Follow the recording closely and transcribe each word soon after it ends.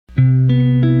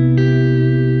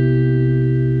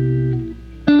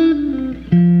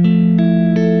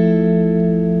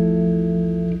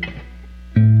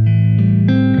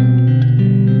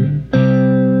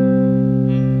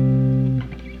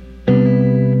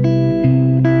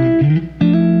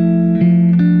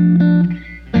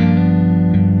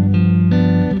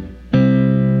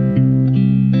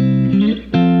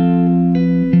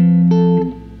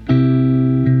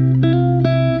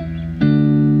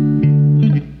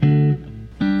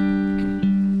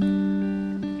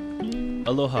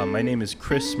Aloha, my name is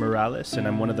Chris Morales, and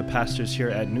I'm one of the pastors here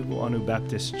at Nu'uanu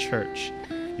Baptist Church.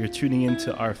 You're tuning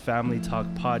into our Family Talk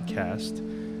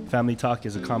podcast. Family Talk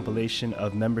is a compilation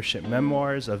of membership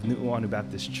memoirs of Nu'uanu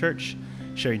Baptist Church,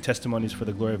 sharing testimonies for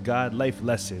the glory of God, life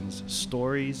lessons,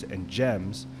 stories, and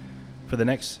gems for the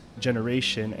next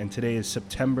generation. And today is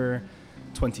September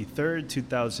 23rd,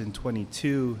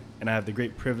 2022, and I have the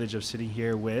great privilege of sitting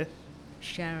here with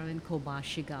Sharon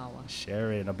Kobashigawa.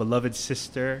 Sharon, a beloved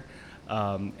sister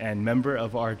and member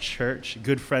of our church,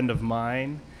 good friend of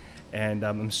mine, and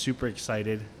I'm super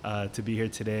excited to be here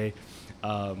today.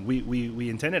 We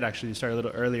intended actually to start a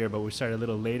little earlier, but we started a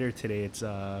little later today. It's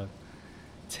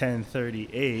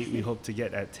 10:38. We hope to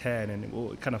get at 10,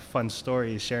 and kind of fun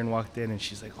story is Sharon walked in and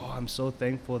she's like, "Oh, I'm so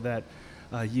thankful that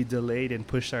you delayed and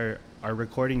pushed our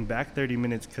recording back 30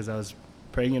 minutes because I was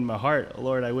praying in my heart,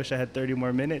 Lord, I wish I had 30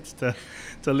 more minutes to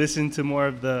listen to more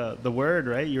of the word,"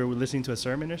 right? You were listening to a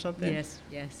sermon or something?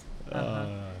 Yes.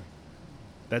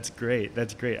 That's great.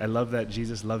 I love that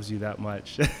Jesus loves you that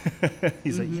much.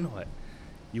 He's like, you know what?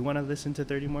 You want to listen to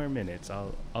 30 more minutes?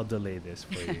 I'll delay this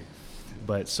for you.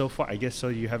 But so far, I guess, so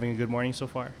you're having a good morning so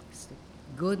far?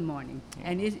 Good morning.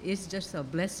 And it's just a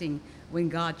blessing when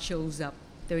God shows up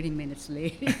 30 minutes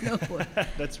late.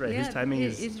 That's right. Yeah, his timing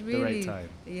is really, the right time.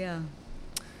 Yeah.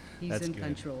 He's That's in good.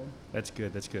 control. That's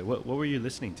good. What were you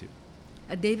listening to?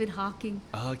 David Hawking.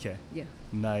 Oh, okay. Yeah.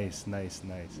 Nice.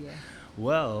 Yeah.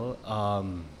 Well,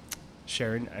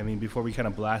 Sharon, before we kind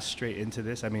of blast straight into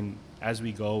this, as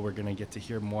we go, we're going to get to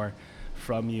hear more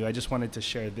from you. I just wanted to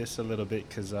share this a little bit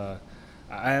because I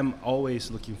am always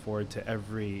looking forward to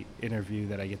every interview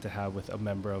that I get to have with a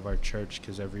member of our church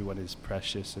because everyone is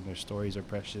precious and their stories are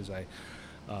precious. I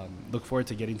look forward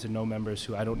to getting to know members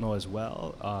who I don't know as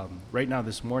well. Right now,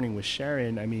 this morning with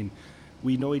Sharon,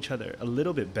 we know each other a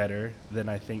little bit better than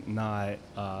I think not.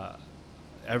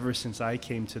 Ever since I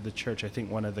came to the church, I think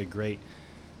one of the great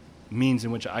means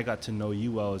in which I got to know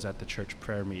you well is at the church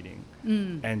prayer meeting.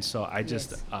 And so I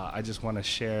just want to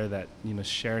share that,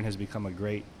 Sharon has become a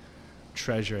great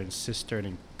treasure and sister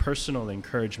and personal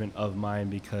encouragement of mine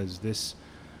because this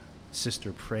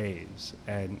sister prays,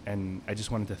 and I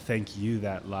just wanted to thank you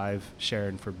that live,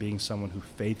 Sharon, for being someone who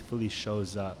faithfully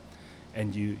shows up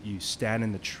and you stand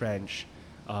in the trench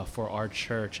for our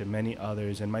church and many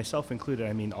others, and myself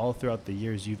included. All throughout the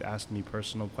years you've asked me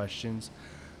personal questions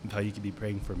of how you could be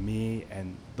praying for me,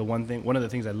 and one of the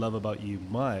things I love about you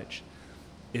much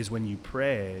is when you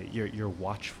pray, you're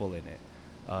watchful in it.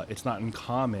 It's not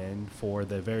uncommon for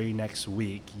the very next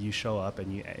week you show up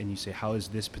and you say, how is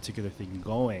this particular thing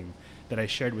going that I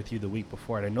shared with you the week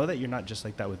before? And I know that you're not just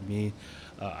like that with me.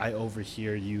 I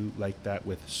overhear you like that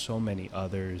with so many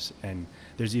others. And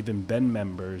there's even been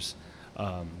members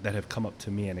that have come up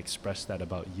to me and expressed that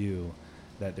about you,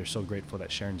 that they're so grateful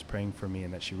that Sharon's praying for me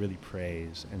and that she really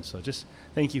prays. And so just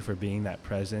thank you for being that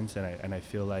presence. And I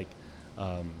feel like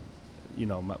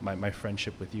my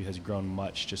friendship with you has grown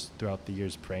much just throughout the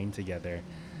years praying together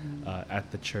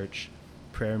at the church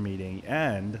prayer meeting.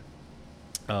 And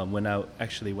when I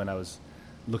was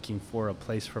looking for a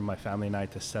place for my family and I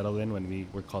to settle in when we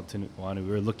were called to Nu'uanu,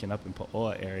 we were looking up in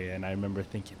Po'oa area, and I remember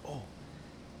thinking,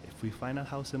 if we find a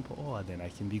house in Po'oa, then I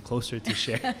can be closer to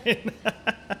Sharon.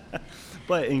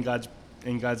 But in God's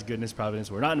goodness, providence,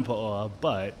 we're not in Po'oa,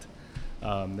 but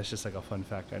that's just like a fun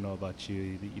fact I know about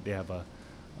you.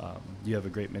 You have a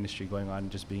great ministry going on,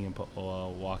 just being in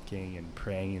Po'oa, walking and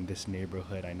praying in this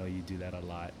neighborhood. I know you do that a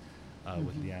lot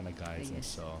with Liana guys. And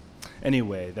so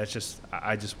anyway,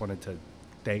 I just wanted to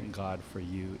thank God for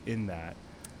you in that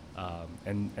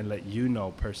and let you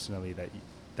know personally that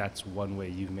that's one way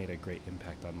you've made a great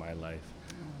impact on my life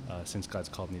since God's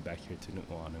called me back here to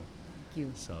Nu'uanu. Thank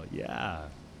you. So yeah.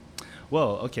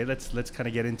 Well, okay, let's kind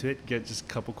of get into it, get just a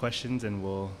couple questions, and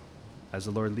we'll, as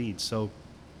the Lord leads. So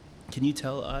can you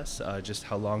tell us just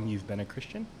how long you've been a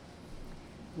Christian?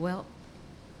 Well,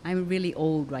 I'm really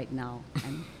old right now.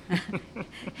 I'm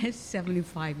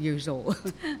 75 years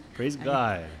old. Praise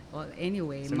God. Well,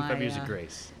 anyway, 75 years of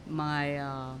grace.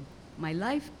 My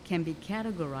life can be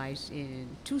categorized in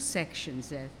two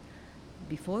sections: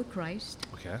 before Christ,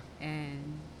 okay,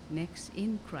 and next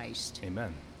in Christ.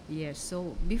 Amen. Yes.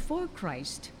 So before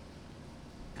Christ,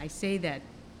 I say that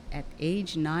at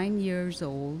age 9 years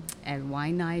old at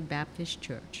Waianae Baptist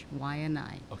Church,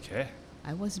 Waianae. Okay.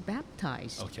 I was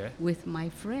baptized with my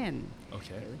friend.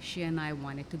 Okay. She and I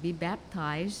wanted to be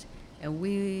baptized, and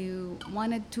we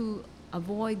wanted to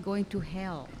avoid going to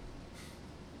hell.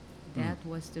 That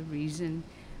was the reason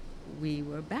we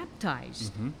were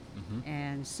baptized.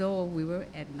 And so we were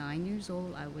at 9 years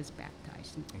old, I was baptized.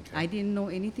 baptized. Okay. I didn't know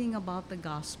anything about the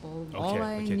gospel. Okay. All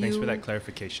I Okay. knew, Thanks for that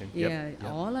clarification. yeah, Yep.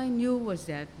 Yep. all I knew was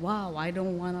that, wow, I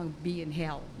don't want to be in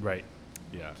hell. Right.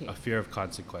 Yeah. Okay. A fear of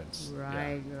consequence.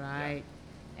 Right, Yeah. right.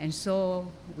 And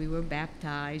so we were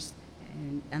baptized,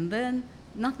 and then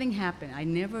nothing happened. I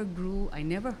never grew, I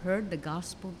never heard the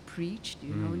gospel preached,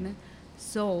 you know.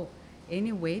 So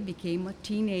anyway, became a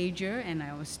teenager, and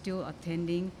I was still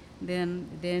attending. Then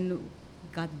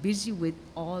got busy with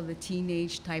all the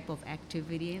teenage type of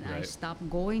activity, and I Right. stopped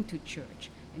going to church.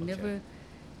 I Okay.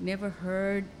 never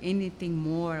heard anything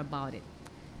more about it.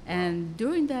 And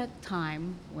during that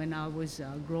time, when I was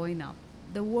growing up,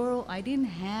 the world, I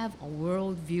didn't have a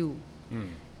world view. Mm.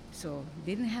 So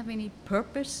didn't have any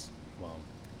purpose, Wow.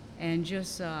 and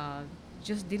just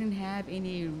didn't have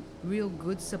any real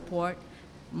good support.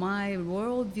 My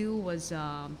worldview was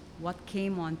what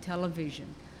came on television.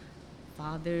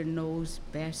 Father knows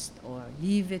best, or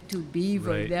leave it to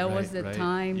Beaver. Right, That right, was the right.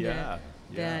 time Yeah,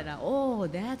 that yeah.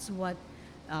 that's what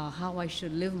how I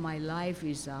should live my life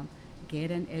is get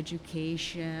an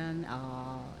education,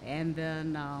 and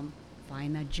then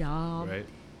find a job, Right.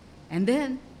 and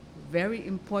then very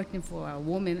important for a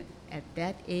woman at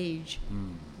that age,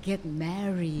 get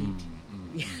married.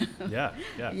 Yeah.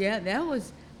 Yeah. Yeah,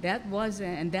 that was,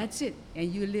 and that's it.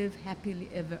 And you live happily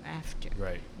ever after.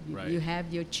 Right. You, Right. you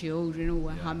have your children,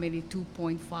 or how Yeah. many,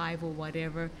 2.5 or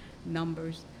whatever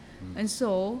numbers. And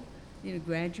so,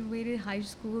 graduated high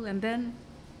school, and then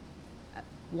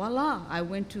voila, I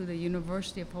went to the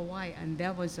University of Hawaii, and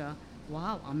that was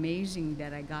wow, amazing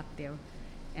that I got there.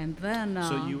 And then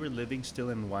So you were living still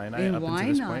in Waianae in up until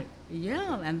this Waianae, point?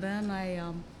 yeah, and then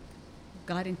I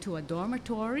got into a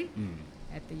dormitory Mm.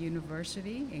 at the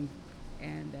university,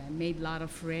 and made a lot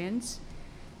of friends,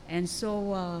 and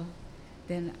so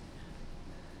then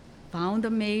found a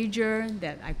major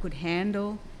that I could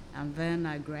handle, and then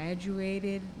I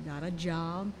graduated, got a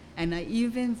job, and I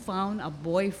even found a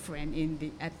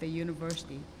boyfriend at the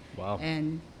university. Wow.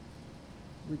 And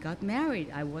we got married.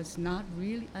 I was not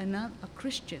a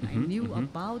Christian. I Mhm, knew mhm.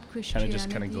 about Kind Christianity. of just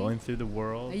kind of going through the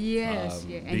world. Yes,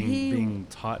 yeah, and being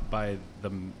taught by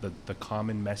the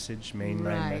common message, mainline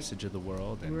Right. message of the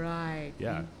world. And Right.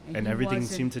 Yeah. And And he everything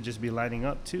wasn't- seemed to just be lining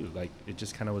up too. Like it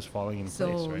just kind of was falling in So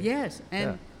place, right? yes,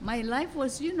 and my life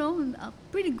was,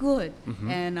 pretty good, Mhm,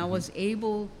 and I was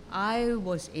able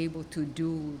to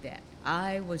do that.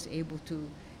 I was able to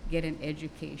get an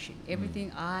education.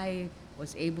 Everything I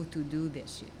was able to do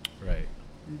this. Right.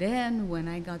 Then when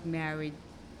I got married,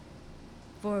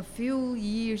 for a few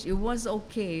years it was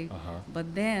okay, Uh-huh.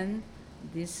 but then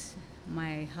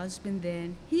my husband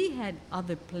then, he had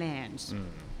other plans,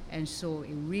 and so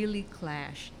it really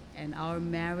clashed, and our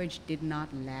marriage did not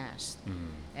last.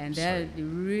 And that Sorry.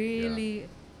 really,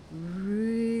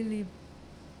 really,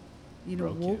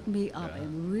 Broke you. woke me up, Yeah.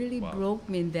 and really Wow. broke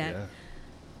me in that Yeah.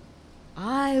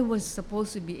 I was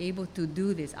supposed to be able to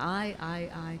do this.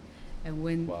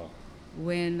 And Wow.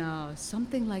 when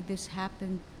something like this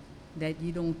happened that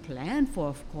you don't plan for,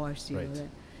 of course, Right. that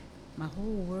my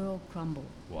whole world crumbled.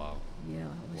 Wow. Yeah,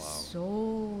 I was Wow.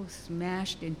 so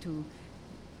smashed into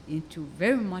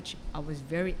very much. I was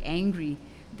very angry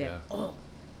that Yeah.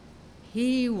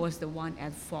 he was the one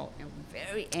at fault, and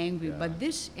very angry. Yeah. But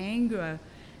this anger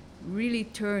really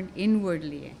turned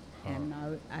inwardly, Huh. and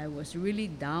I was really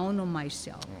down on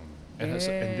myself. And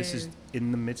this is in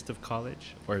the midst of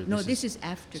college, or No, this is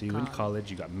after so you went to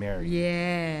college, you got married,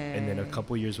 Yeah. and then a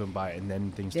couple years went by, and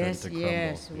then things started to crumble.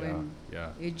 Yes, yeah. when Yeah.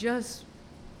 it just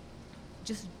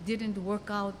didn't work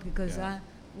out because Yeah.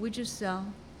 we just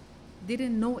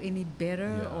didn't know any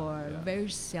better, Yeah, or yeah. very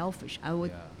selfish. I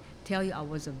would Yeah. tell you I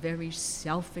was a very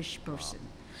selfish person.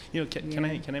 Can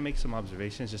Yeah. I make some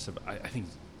observations? Just about, I think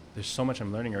there's so much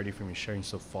I'm learning already from you sharing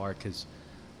so far, because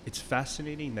it's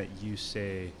fascinating that you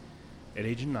say at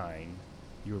age 9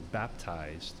 you were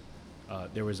baptized.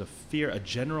 There was a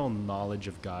general knowledge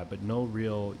of God, but no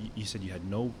real. You said you had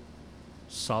no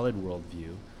solid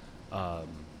worldview,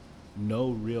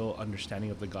 no real understanding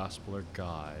of the gospel or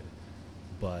God.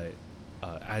 But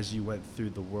as you went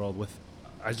through the world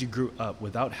as you grew up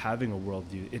without having a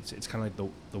worldview, it's kind of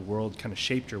like the world kind of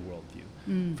shaped your worldview.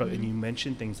 And you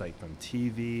mentioned things like from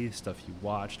TV, stuff you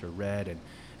watched or read, and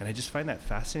I just find that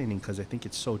fascinating because I think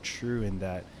it's so true in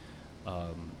that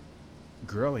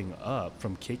growing up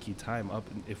from Keiki time up,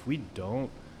 if we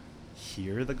don't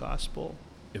hear the gospel,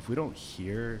 if we don't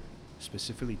hear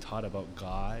specifically taught about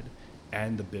God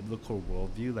and the biblical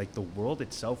worldview, like the world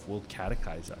itself will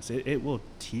catechize us. It will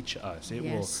teach us.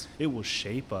 Yes. It will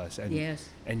shape us. And Yes.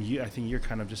 and I think you're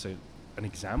kind of just an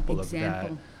example of that.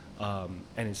 Example.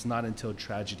 And it's not until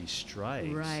tragedy strikes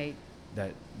Right.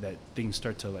 that things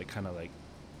start to like kind of like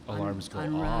Un- alarms go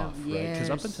unravel, off, right? Because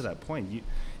up yes. until that point,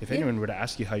 if Yeah. anyone were to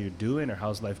ask you how you're doing or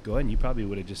how's life going, you probably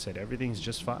would have just said everything's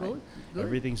just fine, Good.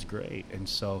 everything's great. And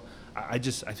so I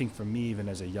think for me, even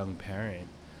as a young parent,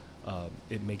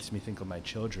 it makes me think of my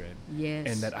children.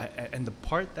 Yes. And and the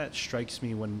part that strikes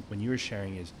me when you were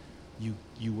sharing is,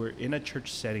 you were in a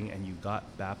church setting and you got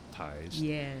baptized.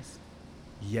 Yes.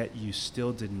 Yet you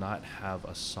still did not have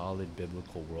a solid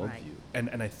biblical worldview. Right.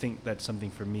 And I think that's something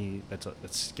for me that's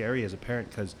scary as a parent,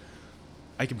 because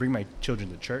I can bring my children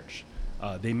to church.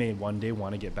 They may one day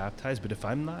want to get baptized, but if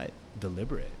I'm not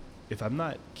deliberate, if I'm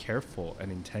not careful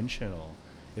and intentional,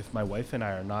 if my wife and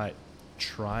I are not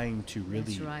trying to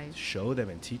really That's right. show them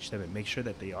and teach them and make sure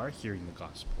that they are hearing the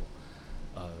gospel,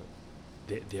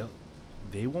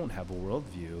 they won't have a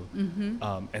worldview,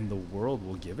 and the world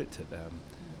will give it to them.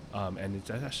 And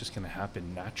that's just going to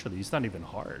happen naturally. It's not even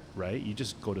hard, right? You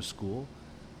just go to school.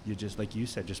 You just, like you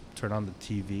said, just turn on the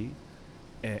TV.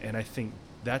 And I think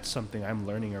that's something I'm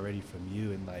learning already from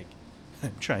you. And like,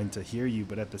 I'm trying to hear you,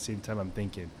 but at the same time, I'm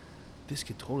thinking, this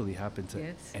could totally happen to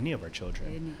Yes. any of our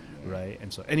children, Yeah. right?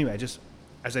 And so anyway,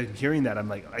 as I'm hearing that, I'm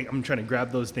like, I'm trying to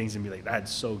grab those things and be like,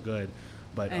 that's so good.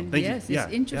 But And thank yes, you.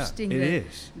 it's interesting it that,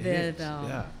 is. It is.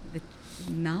 that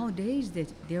nowadays that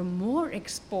they're more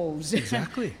exposed.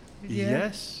 Exactly. Yeah.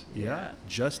 Yes. Yeah. Yeah.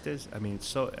 Just as, I mean,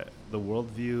 so the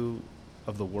worldview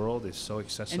of the world is so And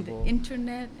accessible. the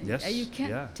internet, Yes, you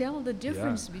can't yeah. tell the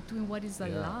difference between what is a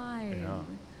Yeah, lie. yeah.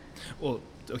 Well,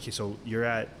 okay, so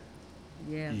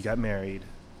Yes. you got married.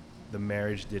 The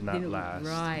marriage did not Didn't- last.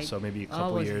 Right. So maybe a I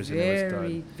couple was years and it was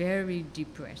very, done. very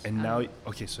depressed. And now,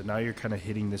 okay, so now you're kind of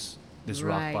hitting this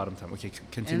rock Right. bottom time. Okay,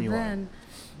 continue and on. then,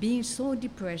 being so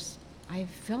depressed, I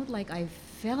felt like I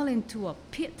fell into a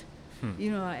pit,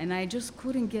 and I just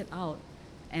couldn't get out.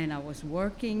 And I was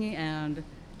working and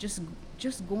just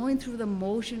going through the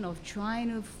motion of trying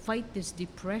to fight this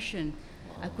depression.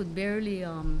 I could barely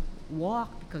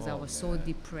walk because I Oh, was so man.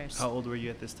 depressed. How old were you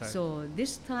at this time? So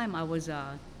this time I was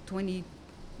 20,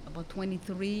 about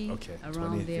 23, Okay,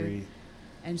 around 23. there.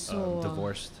 And so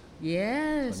Divorced.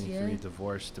 Yes, 23, yes.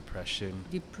 divorce, depression.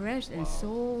 Depressed and Wow. so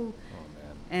Oh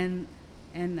man.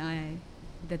 and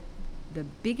the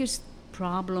biggest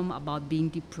problem about being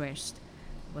depressed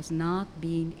was not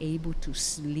being able to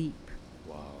sleep.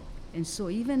 Wow. And so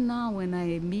even now when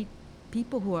I meet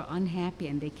people who are unhappy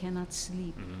and they cannot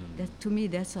sleep, that to me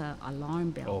that's an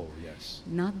alarm bell. Oh yes.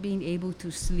 Not being able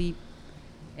to sleep,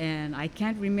 and I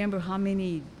can't remember how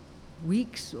many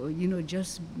weeks or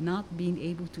just not being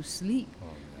able to sleep. Oh,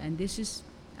 man. And this is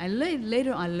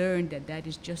later I learned that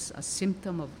is just a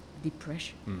symptom of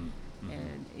depression.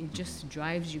 And it just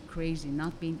drives you crazy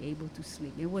not being able to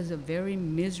sleep. It was a very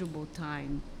miserable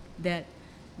time, that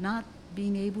not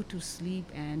being able to sleep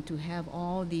and to have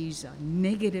all these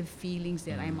negative feelings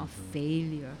that I'm a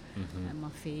failure. I'm a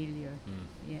failure.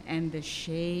 Yeah, and the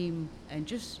shame and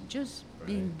just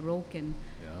being Right. broken.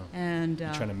 Yeah. And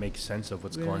You're trying to make sense of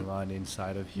what's really going on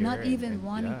inside of here. not even and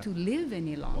wanting yeah. to live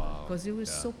any longer Wow. because it was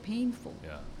Yeah. so painful.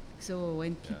 Yeah. So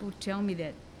when people tell me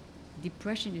that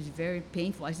depression is very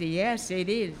painful, I say, yes, it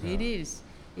is. Yeah. It is.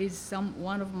 It's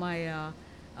one of my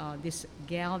this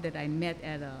gal that I met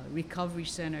at a recovery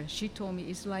center. She told me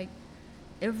it's like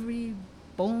every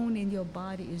bone in your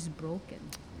body is broken,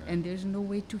 Yeah. and there's no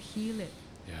way to heal it.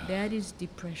 Yeah. That is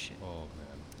depression. Oh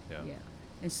man. Yeah.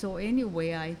 Yeah. And so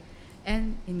anyway,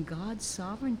 and in God's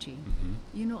sovereignty,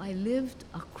 I lived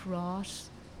across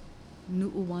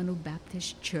Nu'uanu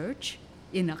Baptist Church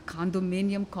in a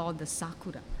condominium called the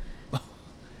Sakura.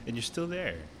 And you're still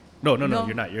there. No, No.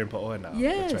 you're not. You're in Paoa now.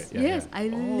 Yes, That's right. Yeah, yes, yeah. I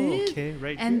Oh, lived, okay,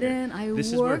 right and here. then I This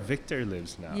is where worked. Victor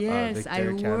lives now. Yes, Victor, I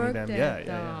Cammy, worked them. at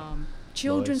Yeah.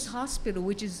 Children's Lois. Hospital,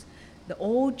 which is the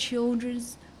old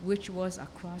Children's, which was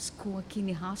across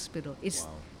Kuakini Hospital. It's Wow.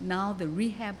 now the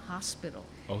rehab hospital.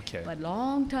 Okay. But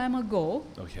long time ago,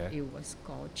 Okay. it was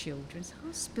called Children's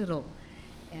Hospital,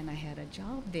 and I had a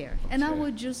job there. And I Okay.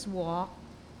 would just walk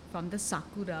from the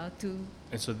Sakura to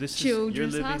And so this is Children's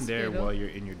you're living there Hospital. while you're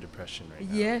in your depression right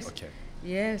now. Yes. Okay.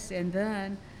 Yes, and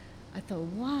then I thought,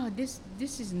 wow, this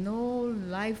is no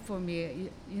life for me.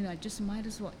 I just might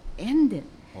as well end it.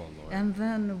 Oh Lord. And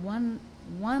then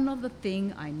one of the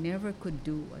thing I never could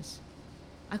do was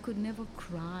I could never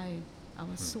cry. I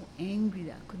was so angry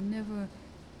that I could never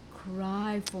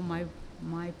cry for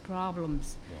my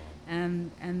problems. Wow.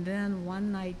 And then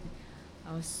one night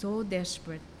I was so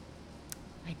desperate.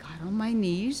 I got on my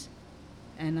knees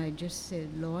and I just said,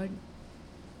 Lord,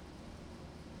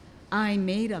 I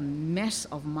made a mess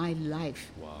of my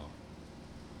life. Wow.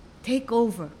 Take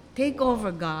over. Take Wow.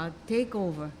 over, God. Take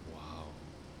over. Wow.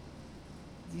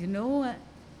 You know what?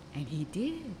 And he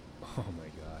did. Oh my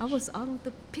gosh. I was out of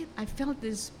the pit. I felt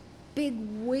this big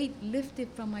weight lifted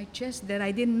from my chest that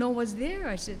I didn't know was there.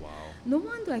 I said, Wow. no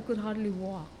wonder I could hardly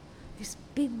walk. This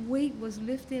big weight was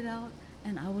lifted out,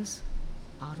 and I was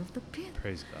out of the pit.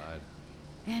 Praise God.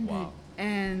 And Wow.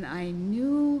 and I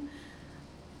knew,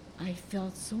 I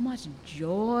felt so much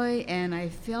joy, and I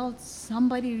felt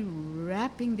somebody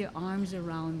wrapping their arms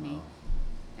around me. Wow.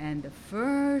 And the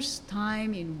first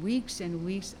time in weeks and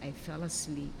weeks, I fell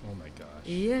asleep. Oh my gosh.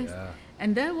 Yes. Yeah.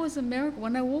 And that was a miracle.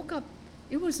 When I woke up,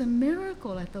 it was a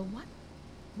miracle. I thought,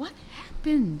 what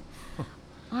happened?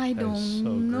 I That is don't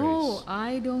so know. grace.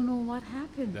 I don't know what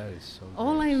happened. That is so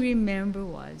All I grace. remember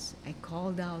was I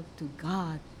called out to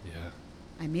God. Yeah.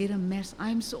 I made a mess.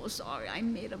 I'm so sorry. I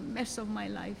made a mess of my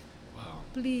life. Wow.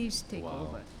 Please take Wow.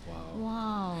 over. Wow.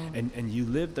 Wow. And you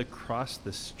lived across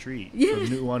the street Yeah. from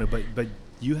Nu'uanu, but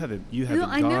you haven't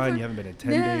I gone, never- you haven't been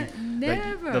attending.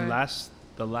 never. Like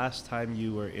the last time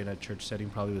you were in a church setting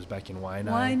probably was back in Waianae.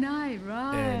 Why not?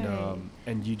 Right.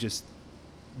 And you just,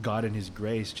 God in His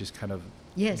grace just kind of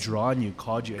Yes. drawn you,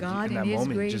 called you, and God in in that His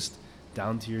moment grace. just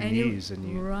down to your And knees and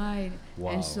you. right.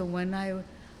 Wow. And so when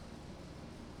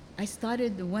I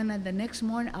started, the next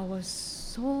morning, I was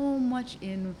so much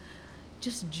in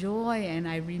just joy, and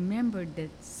I remembered that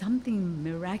something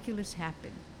miraculous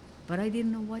happened, but I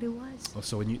didn't know what it was. Oh,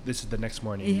 so this is the next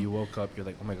morning, Yeah. you woke up, you're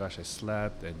like, oh my gosh, I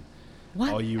slept, and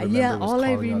What? all you remember yeah, was all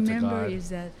I calling out to remember God. is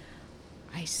that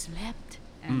I slept,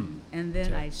 Mm. and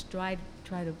then Okay. I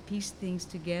try to piece things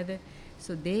together.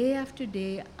 So day after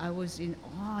day, I was in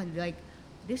awe, like,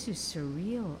 this is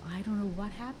surreal. I don't know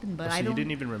what happened, but Oh, so I you don't.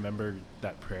 didn't even remember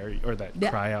that prayer or that That-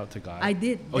 cry out to God? I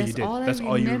did. Oh, you That's did. all I That's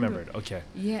all you remember. remembered. Okay.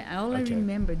 Yeah, all I Okay.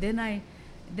 remember.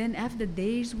 Then after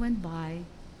days went by,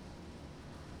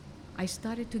 I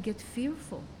started to get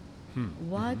fearful.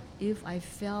 What if I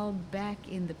fell back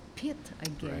in the pit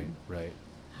again? Right.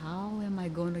 How am I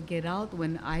going to get out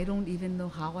when I don't even know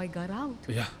how I got out?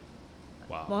 Yeah.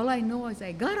 Wow. All I know is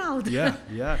I got out. Yeah.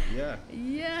 Yeah,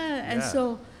 and Yeah.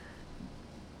 so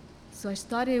I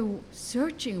started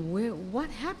searching what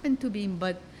happened to me,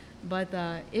 but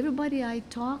everybody I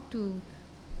talked to,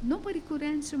 nobody could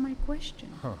answer my question.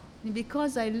 Huh.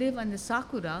 Because I live on the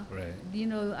Sakura, Right.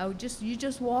 you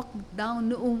just walk down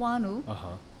Nu'uanu, Uh huh.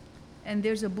 and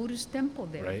there's a Buddhist temple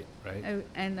there. Right.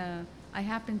 I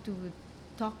happened to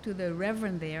talk to the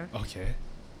reverend there. Okay.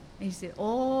 And he said,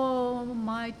 "Oh,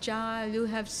 my child, you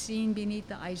have seen beneath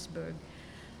the iceberg."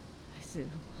 I said,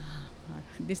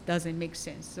 "This doesn't make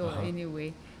sense." So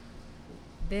anyway,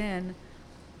 then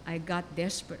I got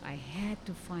desperate. I had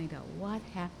to find out what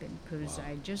happened because Wow.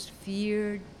 I just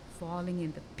feared falling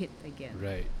in the pit again.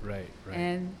 Right.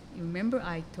 And you remember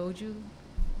I told you,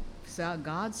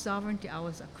 God's sovereignty, I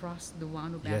was across the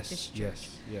Wanu Baptist Church.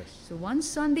 Yes. So one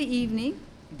Sunday evening,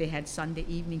 they had Sunday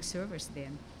evening service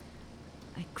then.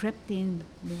 I crept in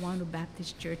the Wanu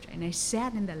Baptist Church and I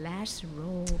sat in the last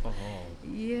row. Oh.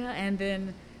 Yeah, and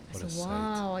then I What a said,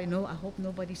 sight. wow, I hope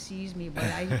nobody sees me. But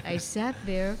I sat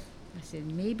there. I said,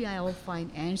 maybe I'll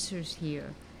find answers here.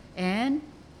 And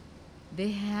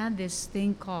they had this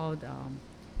thing called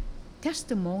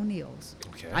testimonials.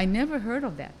 Okay. I never heard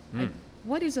of that. Mm.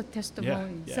 What is a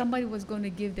testimony? Yeah. Somebody was going to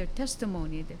give their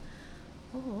testimony.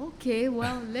 Oh, okay.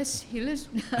 Well, let's. I was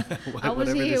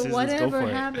Whatever here. this is, let's go Whatever for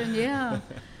it. happened, yeah.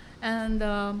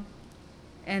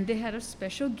 And they had a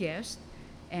special guest,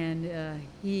 and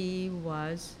he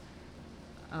was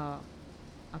a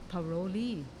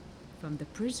parolee from the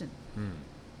prison,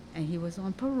 and he was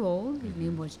on parole. His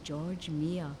name was George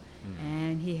Mia,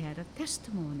 and he had a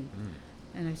testimony.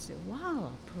 And I said,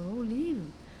 "Wow, parolee."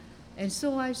 And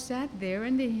so I sat there,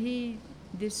 and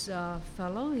this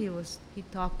fellow, he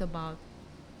talked about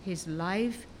his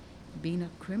life being a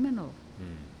criminal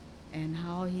and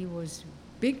how he was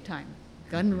big time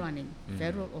gun running,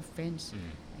 federal offense,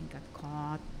 and got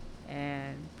caught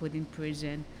and put in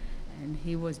prison. And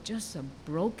he was just a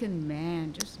broken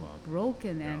man, just Wow.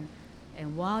 broken. Yeah.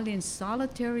 And while in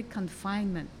solitary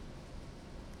confinement,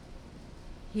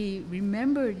 he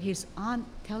remembered his aunt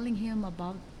telling him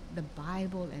about the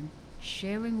Bible and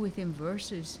sharing with him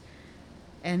verses.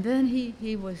 And then he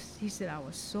said, I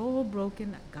was so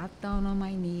broken, I got down on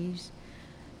my knees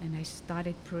and I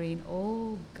started praying,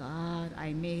 "Oh God,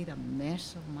 I made a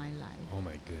mess of my life. Oh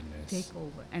my goodness. Take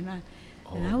over." And I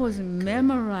Oh was my goodness.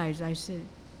 memorized. I said,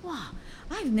 "Wow,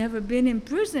 I've never been in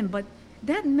prison, but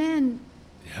that man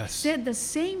Yes. said the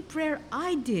same prayer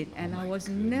I did, and Oh I my was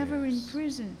never in goodness.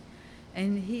 prison."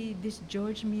 And this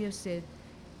George Mia said,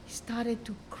 he started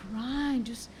to cry,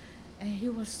 and he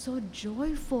was so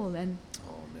joyful. And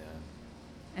Oh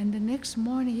man. the next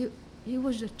morning, he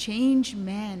was a changed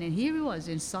man, and here he was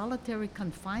in solitary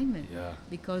confinement Yeah.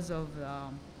 because of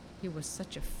he was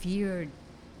such a feared,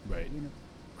 Right.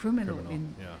 criminal.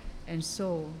 Yeah. And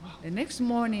so the next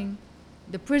morning,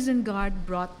 the prison guard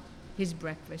brought his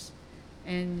breakfast,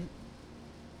 and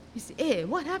he said, "Hey,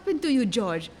 what happened to you,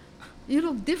 George? You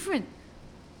look different."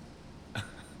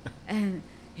 And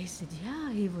he said,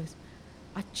 "Yeah, he was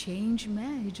a changed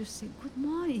man." He just said, "Good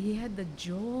morning." He had the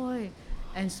joy.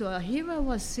 And so here I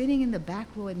was sitting in the back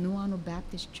row at Nuano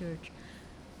Baptist Church,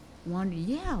 wondering,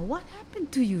 "Yeah, what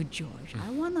happened to you, George?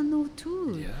 I want to know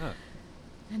too." Yeah.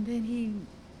 And then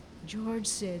George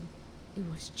said, "It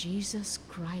was Jesus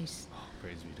Christ." Oh,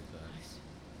 praise be to God. I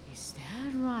said, "Is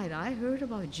that right? I heard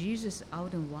about Jesus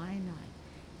out in Waianae.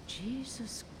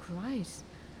 Jesus Christ."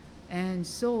 And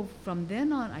so from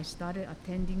then on, I started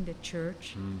attending the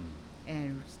church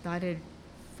and started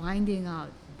finding out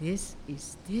this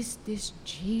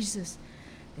Jesus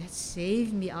that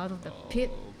saved me out of the pit.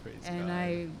 Praise And God.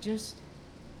 I just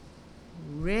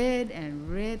read and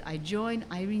read. I joined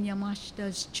Irene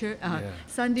Yamashita's church,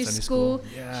 Sunday school.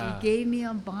 Yeah. She gave me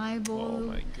a Bible. Oh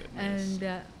my goodness.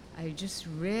 And I just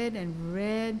read and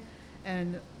read.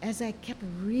 And as I kept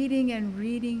reading and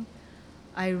reading,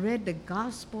 I read the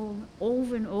gospel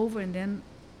over and over. And then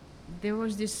there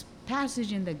was this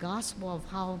passage in the gospel of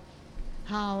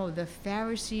how the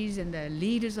Pharisees and the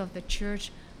leaders of the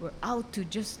church were out to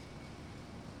just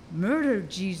murder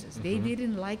Jesus. They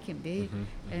didn't like him.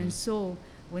 And so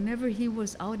whenever he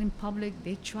was out in public,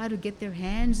 they tried to get their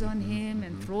hands on him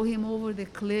and throw him over the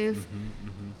cliff.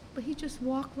 But he just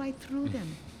walked right through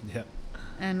them. Yeah.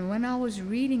 And when I was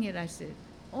reading it, I said,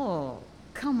 "Oh,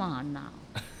 come on now.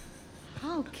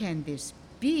 How can this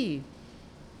be?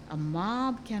 A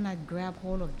mob cannot grab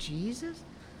hold of Jesus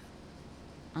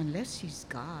unless he's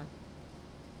God."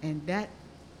 And that,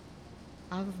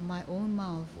 out of my own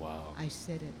mouth, Wow. I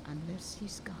said it, unless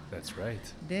he's God. That's right.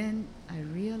 Then I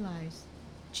realized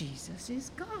Jesus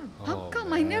is God. How Oh,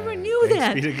 come I never man. knew Thanks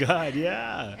that? be to God.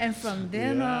 Yeah. And from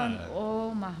then on, Yeah.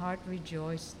 oh, my heart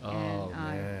rejoiced. Oh, And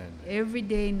man. every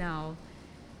day now,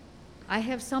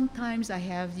 sometimes I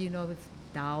have, with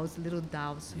doubts, little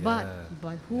doubts. Yeah.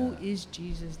 But who Yeah. is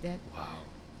Jesus? That Wow.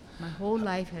 my whole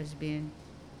life has been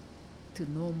to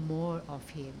know more of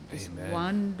him. This Amen.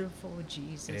 wonderful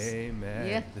Jesus. Amen.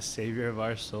 Yeah. The Savior of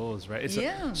our souls, right?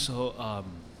 Yeah. So,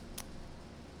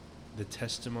 the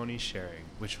testimony sharing,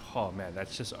 which, oh man,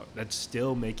 that's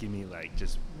still making me like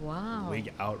just Wow.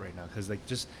 wig out right now, because like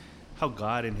just how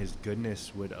God in His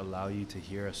goodness would allow you to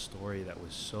hear a story that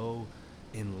was so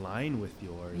in line with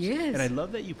yours. Yes. And I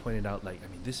love that you pointed out, like, I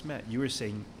mean, this man, you were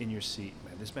saying in your seat,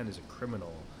 man, this man is a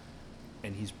criminal,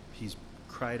 and he's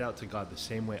cried out to God the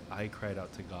same way I cried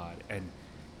out to God. And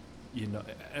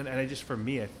and I just, for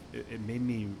me, it made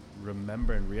me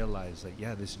remember and realize, like,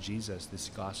 yeah, this Jesus, this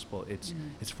gospel, it's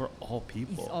for all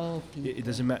people. It's all people. It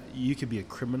doesn't matter. You could be a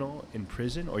criminal in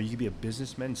prison, or you could be a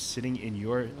businessman sitting in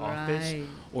your office, Right.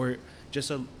 or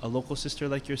just a local sister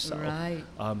like yourself. Right.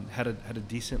 Had a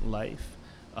decent life,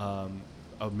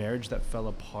 a marriage that fell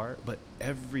apart, but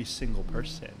every single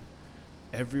person,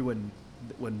 everyone,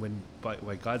 when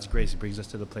by God's grace, He brings us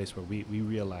to the place where we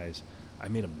realize, I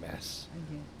made a mess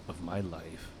Again. of my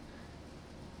life,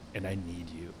 and I need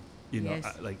you. Yes.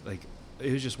 Like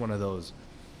it was just one of those,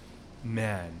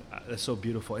 man, that's so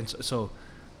beautiful. And so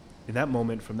in that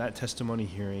moment, from that testimony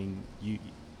hearing,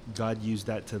 God used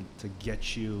that to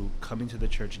get you coming to the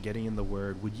church, getting in the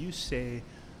Word. Would you say,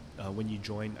 when you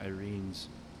joined Irene's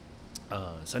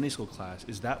Sunday school class,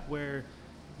 is that where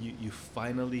you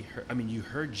finally heard? I mean, you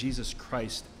heard Jesus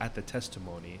Christ at the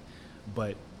testimony,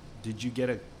 but did you get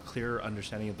a clearer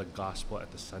understanding of the gospel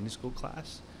at the Sunday school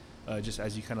class? Just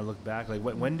as you kind of look back, like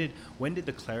when did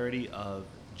the clarity of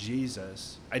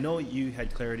Jesus? I know you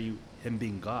had clarity, Him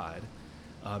being God,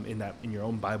 in your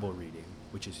own Bible reading,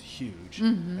 which is huge.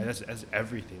 And that's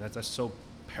everything. That's so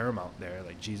paramount there.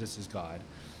 Like, Jesus is God,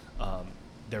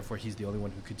 therefore He's the only one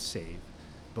who could save.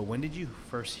 But when did you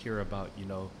first hear about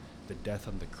the death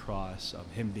on the cross,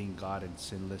 Him being God and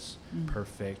sinless,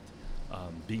 perfect,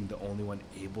 being the only one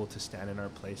able to stand in our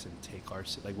place and take our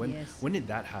sin? Like, when did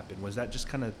that happen? Was that just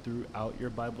kind of throughout your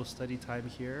Bible study time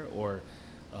here, or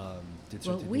did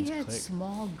certain we things had click?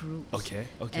 small groups. Okay.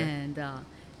 And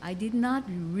I did not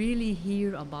really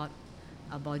hear about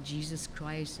Jesus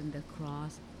Christ and the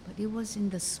cross, but it was in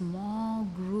the small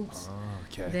groups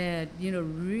that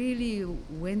really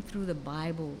went through the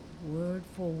Bible word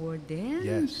for word. Then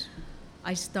Yes.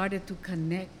 I started to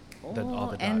connect. All the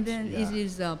And dots, then yeah. it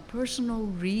is personal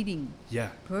reading. Yeah.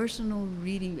 Personal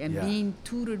reading and Yeah. being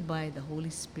tutored by the Holy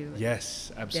Spirit.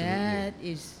 Yes, absolutely. That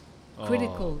is Oh,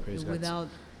 critical. praise God. Without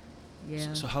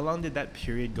Yeah. So how long did that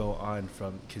period go on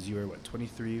from, because you were, what,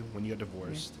 23 when you got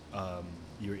divorced?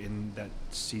 You were in that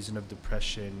season of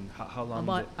depression. How long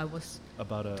About did, I was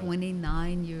about a,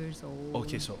 29 years old.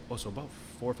 okay, so, so about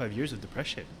 4 or 5 years of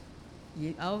depression.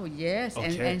 Oh yes,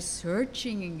 Okay. and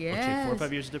searching. Yes. Okay, 4 or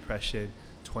 5 years of depression.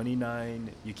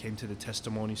 29, you came to the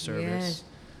testimony service.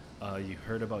 You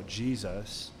heard about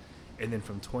Jesus. And then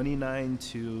from 29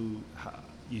 to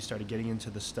you started getting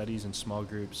into the studies and small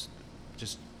groups.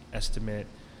 Just estimate,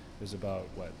 it was about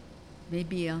what?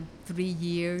 Maybe 3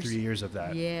 years. 3 years of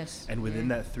that. Yes. And within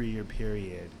yeah. that 3-year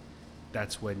period,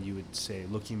 that's when you would say,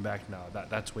 looking back now,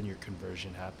 that's when your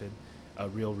conversion happened. A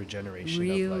real regeneration.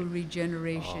 Real of like,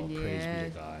 regeneration. oh, yes. praise be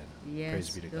to God. Yes. Praise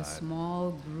be to the God.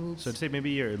 small groups. So I'd say maybe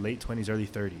your late 20s, early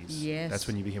 30s. Yes. That's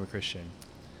when you became a Christian.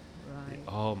 Right.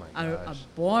 Oh my A gosh.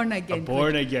 born again. A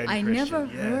born again I Christian, never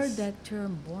yes. heard that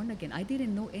term born again. I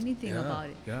didn't know anything Yeah, about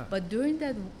it. yeah. But during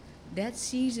that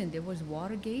season, there was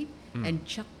Watergate and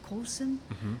Chuck Colson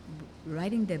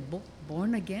writing that book,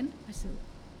 Born Again. I said,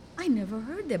 I never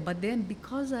heard that. But then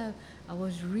because I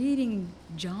was reading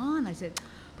John, I said,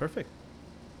 Perfect.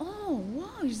 oh,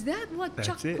 wow, is that what That's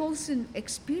Chuck it. Colson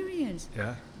experienced?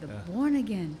 Yeah. The yeah. Born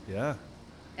Again. Yeah.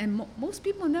 And most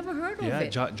people never heard of Yeah.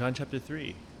 it. John chapter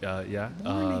 3. Yeah.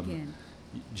 Born again.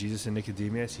 Jesus and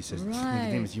Nicodemus, he says, Right.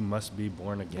 Nicodemus, you must be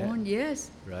born again. Born, yes.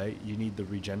 Right? You need the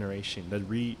regeneration,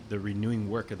 the renewing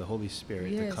work of the Holy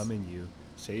Spirit Yes. to come in you,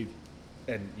 save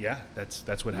you. And yeah,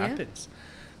 that's what Yeah. happens.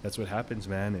 That's what happens,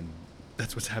 man. And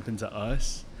that's what's happened to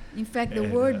us. In fact, the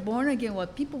And, word born again,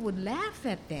 what people would laugh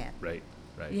at that. Right.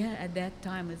 Right. Yeah, at that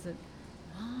time, I said,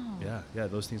 wow. Yeah,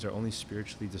 those things are only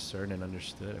spiritually discerned and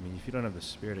understood. I mean, if you don't have the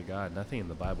Spirit of God, nothing in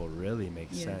the Bible really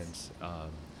makes Yes. sense.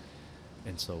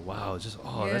 And so, wow, just,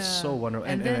 that's so Yeah. wonderful.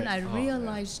 And then I oh, man,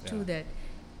 realized too yeah.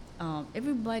 that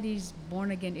everybody's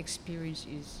born again experience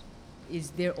is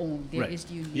their own. There Right. is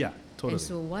unique. Yeah, totally. And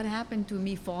so what happened to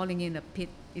me falling in a pit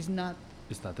is not.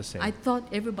 It's not the same. I thought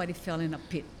everybody fell in a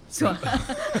pit. So,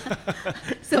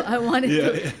 so I wanted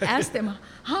to ask them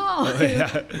how. Oh,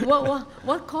 yeah.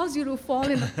 What caused you to fall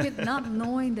in a pit, not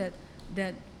knowing that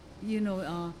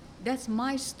that's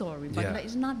my story, but Yeah.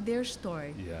 it's not their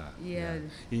story. Yeah.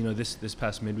 You know, this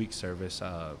past midweek service,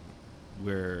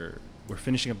 we're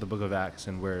finishing up the book of Acts,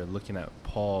 and we're looking at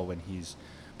Paul when he's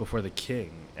before the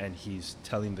king, and he's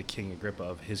telling the king Agrippa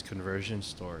of his conversion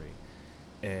story.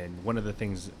 And one of the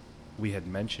things we had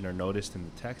mentioned or noticed in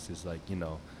the text is, like,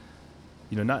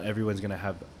 not everyone's going to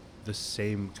have the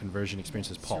same conversion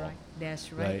experience as Paul.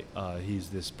 That's right. He's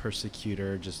this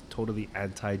persecutor, just totally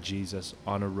anti-Jesus,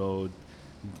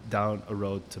 down a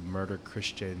road to murder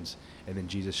Christians, and then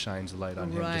Jesus shines light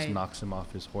on him, just knocks him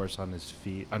off his horse on his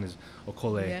feet, on his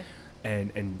okole, Yeah.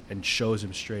 and shows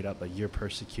him straight up, like, you're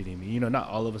persecuting me. Not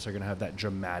all of us are going to have that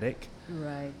dramatic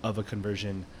Right. of a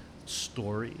conversion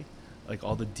story. Like,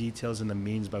 all the details and the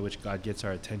means by which God gets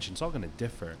our attention, it's all going to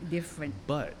differ. Different.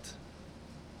 But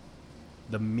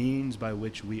the means by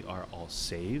which we are all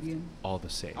saved, Yeah. all the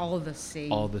same. All the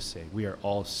same. All the same. We are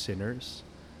all sinners,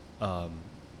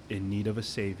 in need of a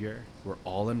Savior. We're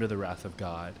all under the wrath of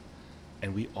God,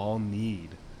 and we all need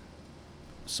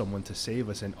someone to save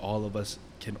us, and all of us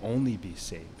can only be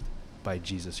saved by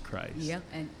Jesus Christ. Yeah,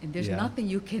 and there's Yeah. nothing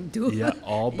you can do. Yeah,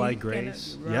 all by You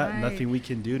grace. cannot- Yeah, right. nothing we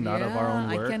can do, not of our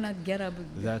own work. I cannot get a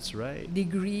That's right.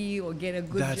 degree or get a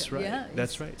good That's job. right. Yeah,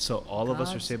 That's right. So all of us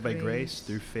are God's saved by grace grace.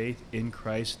 through faith in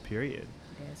Christ, period.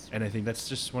 That's And I think that's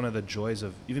just one of the joys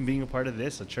of even being a part of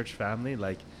this, a church family.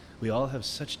 Like, we all have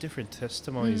such different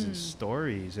testimonies and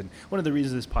stories. And one of the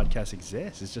reasons this podcast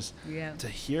exists is just Yeah. to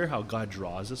hear how God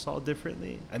draws us all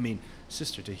differently. I mean,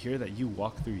 sister, to hear that you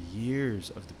walk through years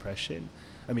of depression.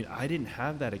 I mean, I didn't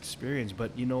have that experience,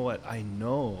 but you know what? I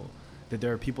know that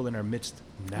there are people in our midst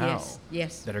now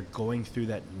Yes. that are going through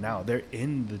that now. They're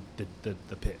in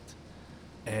the pit.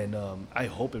 And I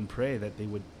hope and pray that they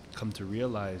would come to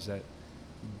realize that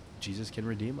Jesus can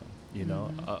redeem them.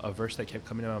 A verse that kept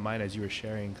coming to my mind as you were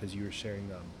sharing, because you were sharing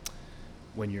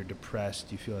when you're depressed,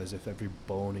 you feel as if every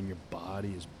bone in your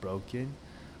body is broken.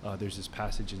 There's this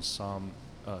passage in Psalm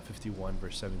 51,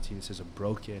 verse 17. It says, a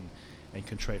broken and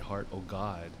contrite heart, O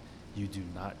God, you do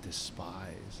not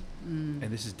despise. And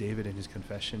this is David in his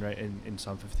confession, right? In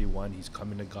Psalm 51, he's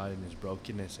coming to God in his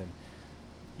brokenness. And,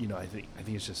 I think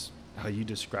it's just how you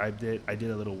described it. I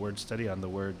did a little word study on the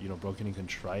word, broken and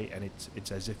contrite, and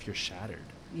it's as if you're shattered.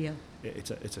 Yeah.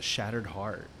 It's a shattered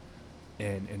heart.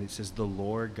 And it says the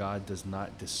Lord God does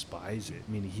not despise it.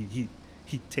 Meaning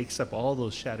he takes up all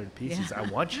those shattered pieces. Yeah. I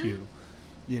want you,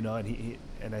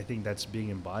 and I think that's being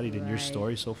embodied in your Right.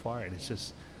 story so far. And it's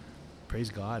just, praise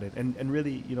God. And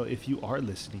really, if you are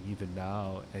listening even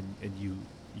now and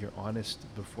you're honest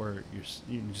before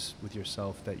just with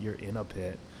yourself that you're in a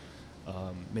pit.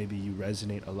 Maybe you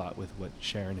resonate a lot with what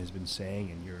Sharon has been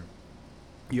saying, and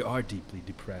you are deeply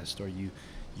depressed, or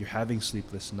you're having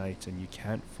sleepless nights and you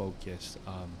can't focus.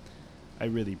 I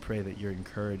really pray that you're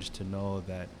encouraged to know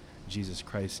that Jesus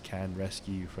Christ can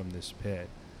rescue you from this pit,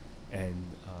 and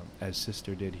as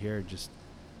Sister did here, just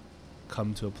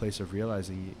come to a place of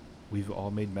realizing we've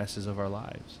all made messes of our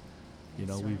lives.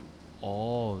 That's We've right.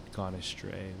 all gone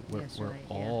astray. That's We're right,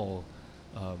 yeah. all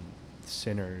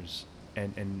sinners,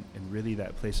 and really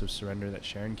that place of surrender that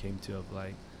Sharon came to, of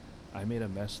like, I made a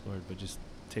mess, Lord, but just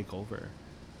take over.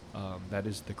 That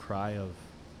is the cry of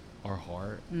our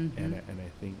heart, Mhm. and I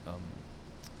think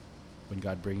when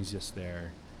God brings us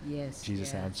there, Yes.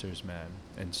 Jesus yeah. answers, man.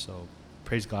 And so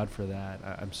praise God for that.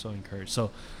 I'm so encouraged.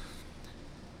 So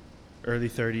early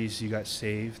 30s, you got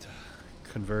saved,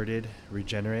 converted,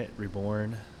 regenerate,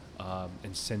 reborn.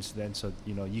 And since then, so,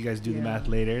 you guys do the Yeah. math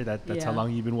later. That's how Yeah.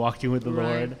 long you've been walking with the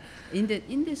Right. Lord.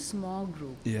 In this small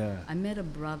group, Yeah. I met a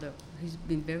brother who's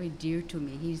been very dear to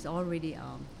me. He's already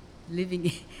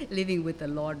living living with the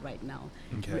Lord right now.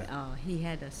 Okay. He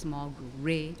had a small group,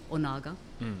 Ray Onaga,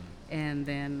 Mm. and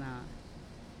then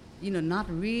not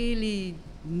really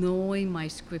knowing my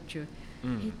scripture,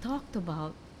 Mm. he talked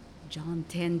about John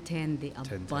 10:10, the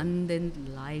 10:10.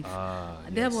 abundant life.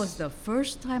 That Yes. was the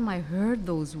first time I heard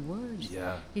those words.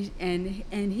 Yeah.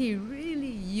 And he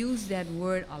really used that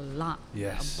word a lot.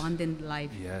 Yes. Abundant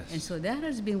life. Yes. And so that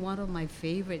has been one of my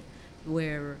favorite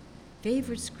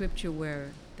scripture,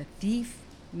 where the thief,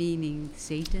 meaning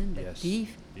Satan, the Yes. thief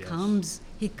Yes.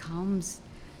 he comes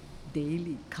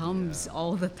daily, comes Yeah.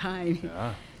 all the time.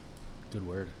 Yeah. Good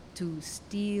word. To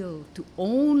steal, to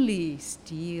only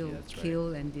steal, Yeah, that's right.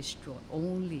 kill, and destroy.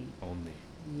 Only. Only.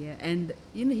 Yeah, and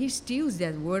he steals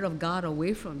that word of God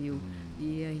away from you.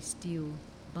 Mm. Yeah, he steals.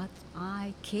 But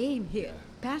I came here,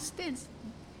 Yeah. past tense.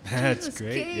 That's Jesus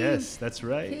great. came, Yes, that's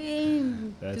right.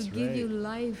 Came That's to give you right.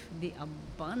 life, the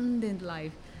abundant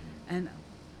life, and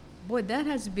boy, that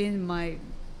has been my,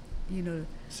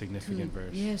 Significant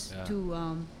verse. yes, Yeah.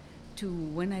 to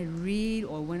when I read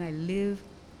or when I live,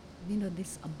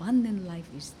 this abundant life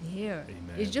is there.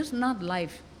 Amen. It's just not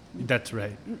life. That's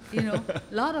right.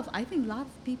 I think a lot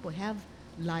of people have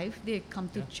life. They come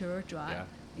to Yeah. church, right?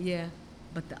 Yeah. Yeah.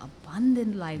 But the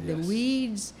abundant life, the Yes.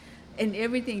 weeds and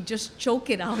everything, just choke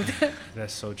it out.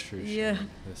 That's so true. Yeah. Sharon.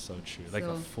 That's so true. Like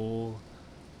a So- full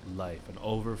life, an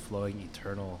overflowing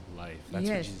eternal life. That's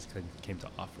what Yes. Jesus came to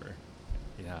offer.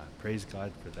 Yeah. Praise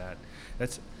God for that.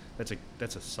 That's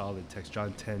a solid text.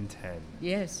 John 10:10.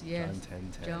 Yes, yes. John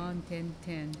 10:10. John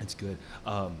 10:10. It's good.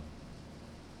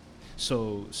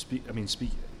 So speak.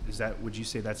 Is that? Would you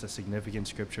say that's a significant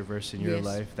scripture verse in your Yes.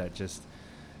 life that just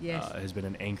Yes. has been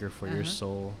an anchor for your Uh-huh.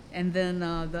 soul? And then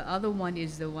the other one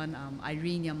is the one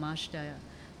Irene Yamashita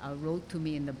wrote to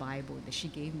me in the Bible. That she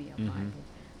gave me a Mhm.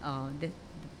 Bible.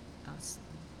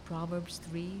 Proverbs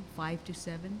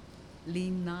 3:5-7.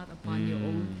 Lean not upon your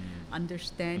own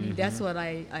understanding. That's Mhm. what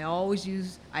I always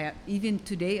use. Even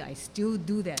today I still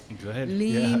do that. Good.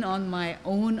 Lean Yeah. on my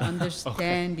own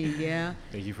understanding. Yeah.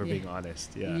 Thank you for Yeah. being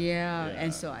honest. Yeah. Yeah.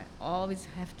 And so I always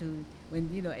have to,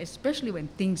 especially when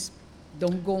things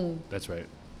don't go, That's right.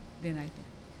 then I think,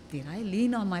 did I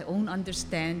lean on my own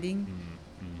understanding?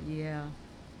 Mm. Yeah.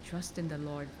 Trust in the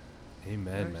Lord.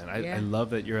 Amen, First, man. I yeah. love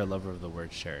that you're a lover of the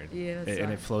word, Sharon. Yes, And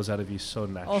I- it flows out of you so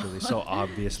naturally, so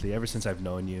obviously, ever since I've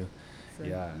known you. So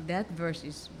Yeah. that verse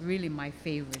is really my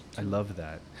favorite. I too. love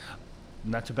that.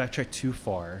 Not to backtrack too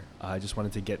far, I just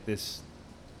wanted to get this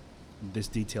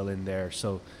detail in there.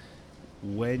 So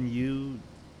when you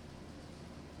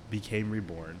became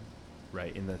reborn,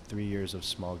 right, in the 3 years of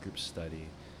small group study,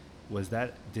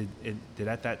 did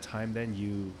at that time then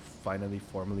you finally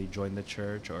formally join the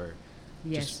church, or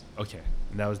Yes. just, okay,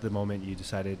 and that was the moment you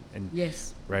decided, and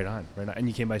Yes. right on, and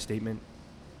you came by statement?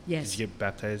 Yes. Did you get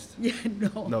baptized? Yeah.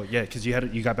 No. No, yeah, because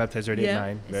you got baptized already Yeah. at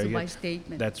 9. Very so good. by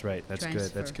statement. That's right. That's good.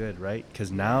 That's Transfer. good, right?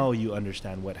 Because now you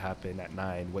understand what happened at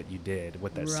 9, what you did,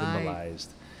 what that Right. symbolized.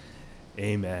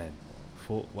 Amen.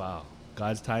 Wow.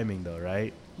 God's timing, though,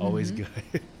 right? Always Mhm.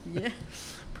 good. Yeah.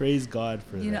 Praise God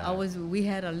for that. We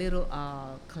had a little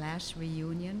class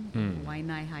reunion in Hmm.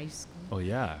 Waianae High School. Oh,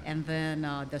 yeah. And then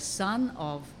the son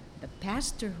of the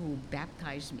pastor who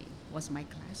baptized me was my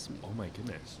classmate. Oh, my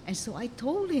goodness. And so I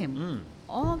told him Mm.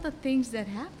 all the things that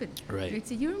happened. Right. He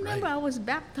said, you remember Right. I was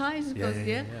baptized? Yeah, Because,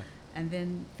 yeah. And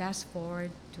then fast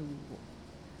forward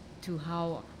to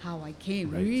how I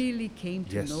came, Right. really came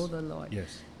to Yes. know the Lord.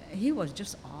 Yes. He was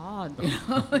just odd, you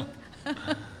know.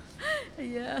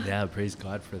 Yeah. Yeah, praise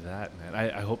God for that, man.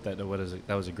 I hope that that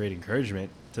was a great encouragement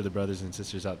to the brothers and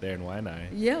sisters out there in Waianae.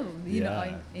 Yeah,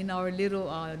 Yeah. in our little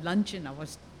luncheon, I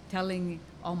was telling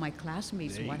all my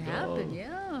classmates There you what go. happened.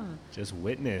 Yeah. Just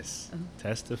witness,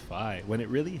 testify. When it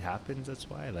really happens, that's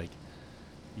why, like,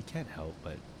 you can't help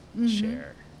but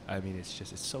share. I mean, it's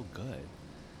so good.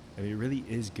 I mean, it really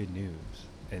is good news.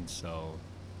 And so,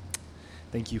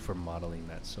 thank you for modeling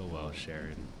that so well,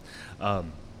 Sharon.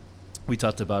 We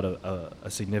talked about a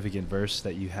significant verse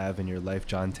that you have in your life,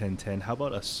 John 10:10. How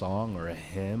about a song or a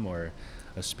hymn or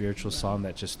a spiritual song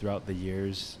that just throughout the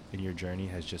years in your journey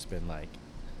has just been like,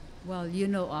 Well,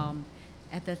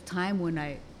 at the time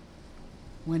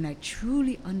when I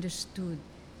truly understood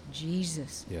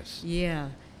Jesus, yes. yeah,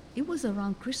 it was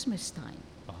around Christmas time.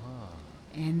 Ah.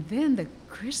 And then the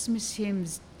Christmas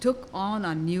hymns took on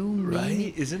a new meaning.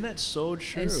 Right? Isn't that so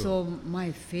true? And so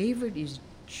my favorite is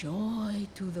Joy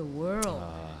to the World.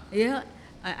 Ah. Yeah,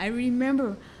 I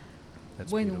remember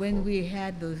That's when beautiful. we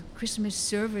had the Christmas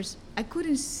service, I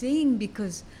couldn't sing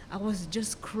because I was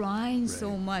just crying so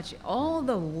Right. much. All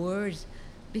the words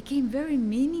became very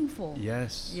meaningful.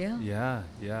 Yes. Yeah.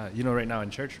 Yeah. Right now in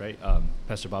church, right?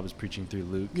 Pastor Bob is preaching through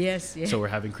Luke. Yes, yes. So we're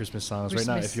having Christmas songs right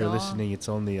now. Christmas If you're song. listening, it's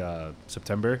only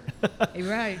September.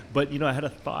 Right. But I had a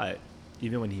thought.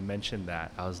 Even when he mentioned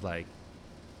that, I was like,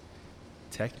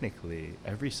 technically,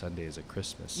 every Sunday is a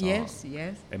Christmas song. Yes,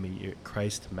 yes. I mean,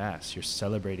 Christ Mass. You're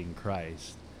celebrating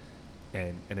Christ,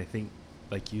 and I think,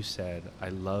 like you said, I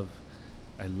love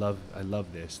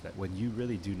this, that when you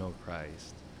really do know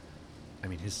Christ, I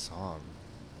mean, his song,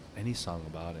 any song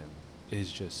about him,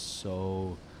 is just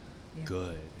so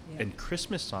good. Yeah. And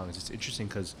Christmas songs, it's interesting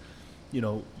because, you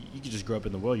could just grow up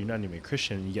in the world. You're not even a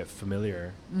Christian, and you get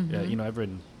familiar.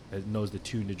 Everyone knows the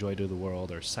tune "To Joy to the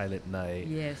World" or "Silent Night."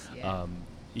 Yes, yeah.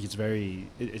 It's very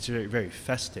very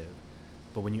festive,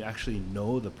 but when you actually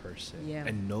know the person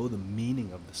and know the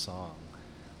meaning of the song,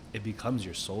 it becomes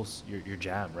your soul, your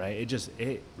jam, right?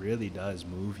 It really does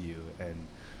move you. And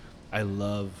I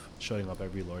love showing up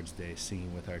every Lord's Day,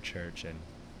 singing with our church, and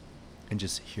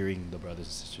just hearing the brothers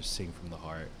and sisters sing from the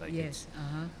heart. Like, Yes.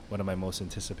 one of my most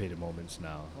anticipated moments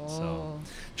now. Oh. So,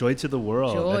 Joy to the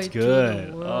World. Joy That's to good.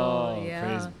 the world, Oh,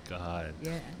 yeah. praise God.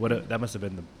 Yeah. That must have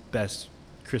been the best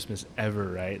Christmas ever,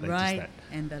 right? Like, Right. Just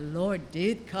And the Lord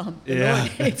did come. The yeah,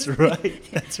 Lord that's is- right.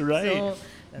 That's right. So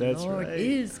the That's Lord right.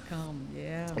 is come.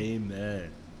 Yeah.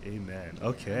 Amen.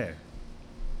 Okay.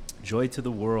 Joy to the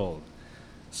World.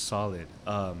 Solid.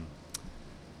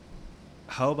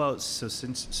 How about,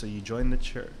 so you joined the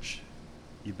church,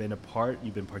 you've been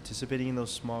participating in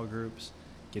those small groups,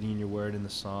 getting in your word in the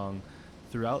song.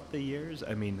 Throughout the years,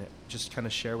 I mean, just kind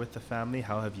of share with the family,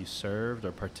 how have you served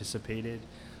or participated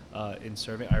in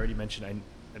serving? I already mentioned,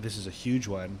 this is a huge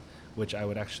one, which I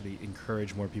would actually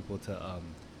encourage more people to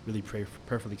really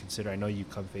prayerfully consider. I know you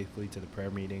come faithfully to the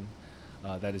prayer meeting.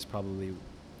 That is probably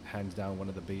hands down one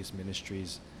of the biggest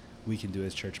ministries we can do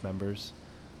as church members.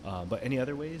 But any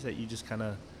other ways that you just kind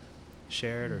of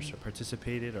shared or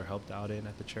participated or helped out in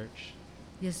at the church?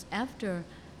 Yes, after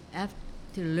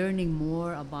learning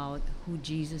more about who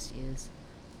Jesus is,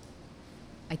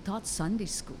 I taught Sunday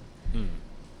school.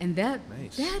 And that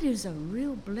is a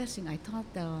real blessing. I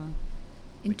taught the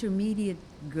intermediate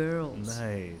girls.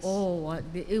 Nice. Oh,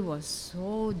 it was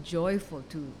so joyful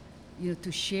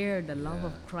to share the love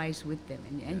of Christ with them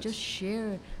and just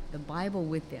share the Bible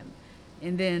with them.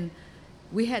 And then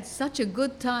we had such a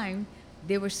good time.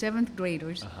 They were 7th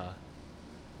graders.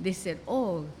 They said,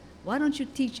 "Oh, why don't you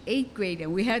teach 8th grade?"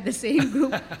 And we had the same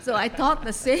group. So I taught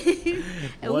the same.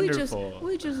 And Wonderful.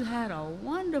 we just had a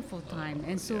wonderful time.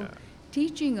 And so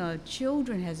teaching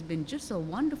children has been just a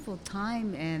wonderful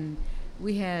time. And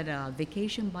we had a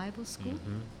vacation Bible school.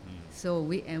 So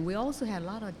we also had a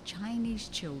lot of Chinese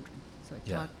children. So I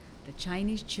taught the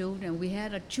Chinese children. We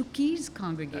had a Chukis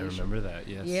congregation. I remember that,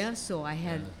 yes. Yeah, so I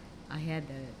had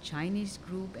the Chinese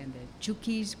group and the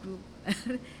Chukis group,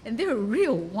 and they're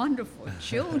real wonderful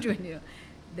children.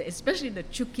 Especially the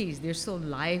Chukis, they're so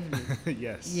lively.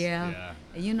 Yes. Yeah.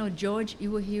 And George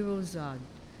Iwahiro's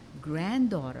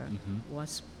granddaughter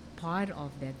was part of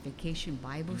that vacation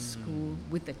Bible school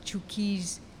with the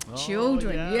Chukis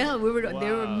children. Yeah.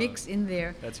 They were Wow. mixed in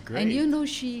there. That's great. And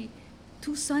she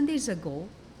 2 Sundays ago,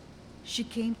 she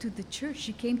came to the church.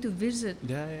 She came to visit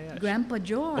Yeah. Grandpa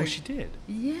George. Oh, she did?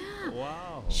 Yeah.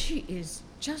 Wow. She is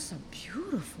just a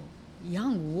beautiful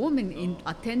young woman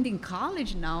attending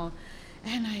college now.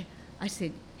 And I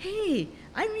said, "Hey,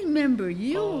 I remember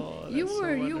you. Oh, you that's so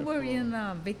were in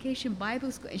wonderful. Vacation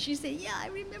Bible School." And she said, "Yeah, I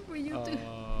remember you too."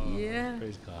 Yeah.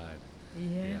 Praise God.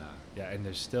 Yeah. Yeah, and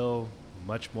there's still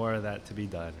much more of that to be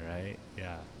done, right?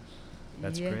 Yeah.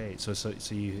 That's Yeah. great. So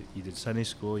you did Sunday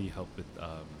school. You helped with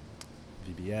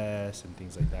VBS and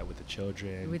things like that with the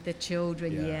children. With the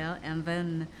children, Yeah. yeah. And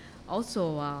then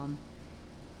also,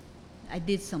 I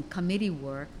did some committee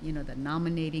work, the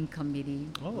nominating committee.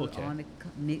 Oh, We're okay. on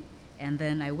a and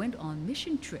then I went on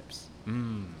mission trips.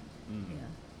 Mm. Mm. Yeah.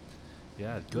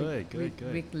 Yeah. Good. With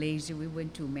Good. Rick Lazy, we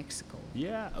went to Mexico.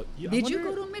 Yeah. I Did you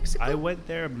wonder- go to Mexico? I went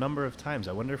there a number of times.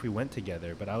 I wonder if we went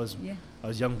together, but I was Yeah.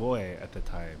 a young boy at the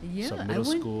time. Yeah, So I middle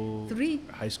went school, three-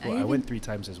 high school. I I went even- 3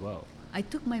 times as well. I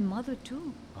took my mother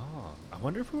too. Oh, I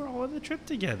wonder if we were all on the trip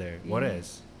together. Yeah.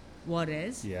 Juarez.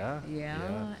 Juarez. Yeah.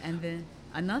 Yeah. And then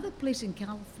another place in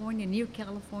California, near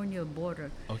California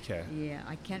border. Okay. Yeah,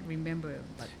 I can't remember,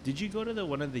 but Did you go to the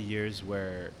one of the years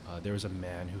where there was a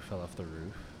man who fell off the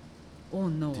roof? oh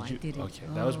no, Did I you? didn't. Okay,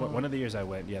 that was one Oh. of the years I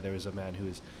went. Yeah, there was a man who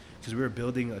was, because we were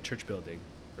building a church building,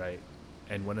 right?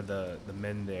 And one of the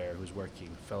men there who was working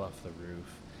fell off the roof,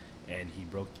 and he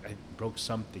broke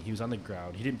something. He was on the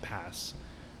ground. He didn't pass,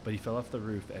 but he fell off the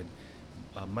roof. And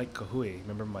Mike Kahui,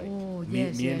 remember Mike? Oh, me,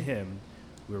 yes, me and yes. him,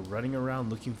 we were running around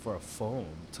looking for a phone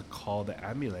to call the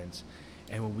ambulance.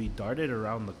 And when we darted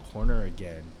around the corner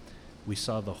again, we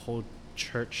saw the whole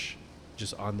church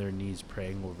just on their knees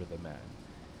praying over the man.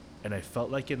 And I felt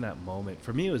like in that moment,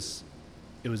 for me, it was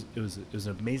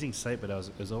an amazing sight, but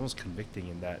it was almost convicting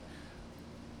in that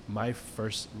my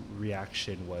first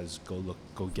reaction was go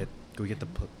get the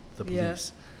Yeah.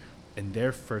 police, and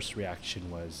their first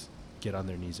reaction was get on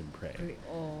their knees and pray.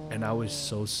 Oh. And I was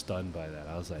so stunned by that.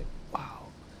 I was like, wow,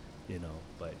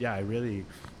 But yeah,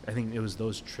 I think it was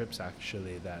those trips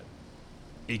actually that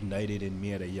ignited in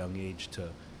me at a young age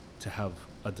to have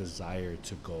a desire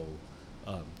to go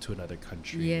to another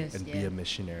country Yes, and be yeah. a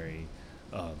missionary.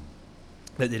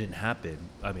 That didn't happen.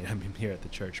 I mean, I'm here at the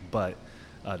church, but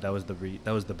that was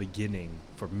the beginning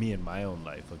for me in my own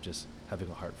life of just having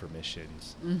a heart for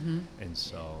missions. Mm-hmm. And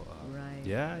so, Right.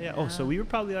 yeah. Oh, so we were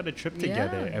probably on a trip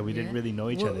together, and we didn't really know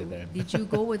each other then. Did you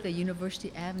go with the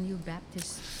University Avenue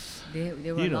Baptist?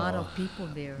 There were a lot of people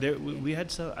there. We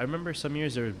had some. I remember some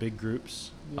years there were big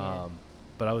groups, Yeah.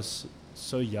 but I was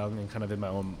so young and kind of in my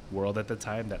own world at the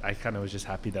time that I kind of was just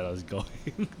happy that I was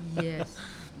going. Yes.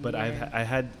 But yeah.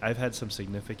 I've had some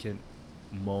significant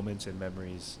moments and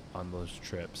memories on those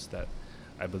trips that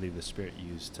I believe the Spirit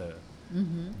used to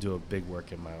Mm-hmm. do a big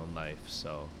work in my own life.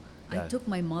 So I took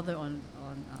my mother on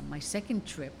my second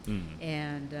trip, Mm.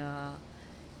 and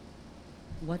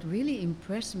what really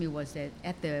impressed me was that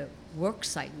at the work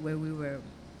site where we were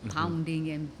Mhm. pounding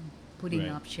and putting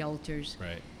Right. up shelters,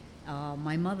 Right.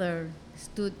 my mother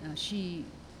stood. She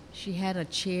had a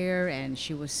chair and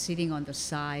she was sitting on the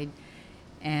side,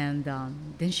 and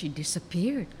then she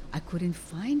disappeared. I couldn't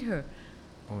find her,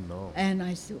 Oh no. and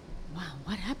I said, "Wow,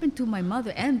 what happened to my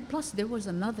mother?" And plus, there was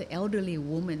another elderly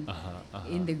woman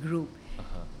in the group,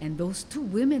 and those two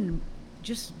women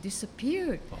just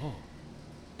disappeared. Oh.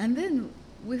 And then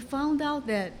we found out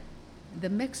that the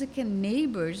Mexican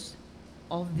neighbors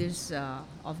of this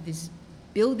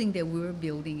building that we were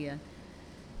building in,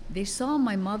 they saw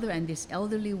my mother and this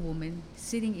elderly woman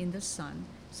sitting in the sun.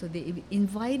 So they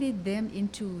invited them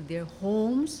into their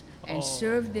homes and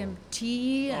served them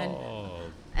tea,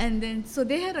 and then so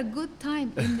they had a good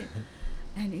time.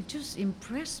 And it just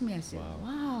impressed me. I said,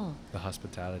 wow, The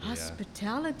hospitality.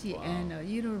 hospitality Wow.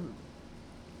 and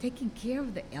taking care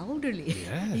of the elderly.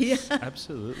 Yes. Yeah.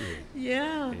 Absolutely.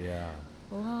 Yeah. Yeah.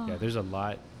 Wow. Yeah, there's a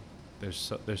lot.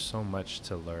 There's so much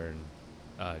to learn,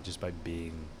 just by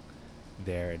being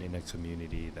there and in a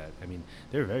community that, I mean,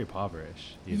 they're very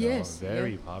impoverished. Yes,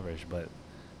 very yeah. impoverished, but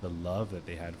the love that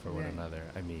they had for one Right. another.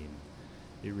 I mean,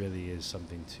 it really is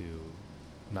something to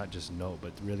not just know,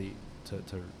 but really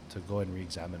to go and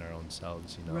re-examine our own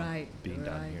selves. Right, being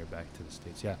down right. here back to the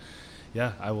States. Yeah.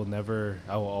 I will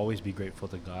always be grateful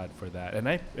to God for that. And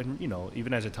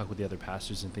even as I talk with the other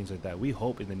pastors and things like that, we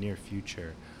hope in the near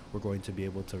future we're going to be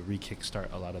able to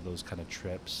re-kickstart a lot of those kind of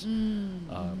trips.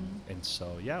 And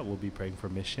so, we'll be praying for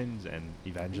missions and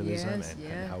evangelism Yes,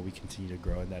 and how we continue to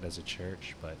grow in that as a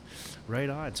church. But right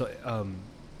on. So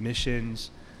missions,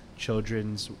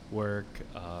 children's work,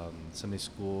 Sunday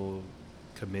school,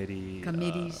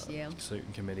 Committees,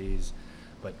 certain committees.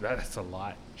 But that's a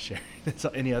lot, Sharon. So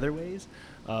any other ways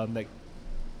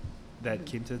that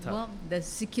came to the top? Well, the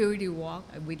security walk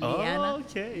with Liana. Oh,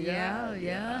 okay.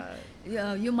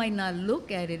 Yeah. You might not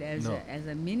look at it as No. as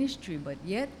a ministry, but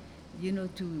yet,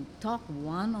 to talk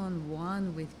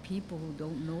one-on-one with people who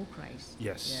don't know Christ.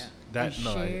 Yes. Yeah. That- and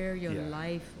no, I- share your yeah.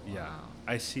 life. Yeah, Wow.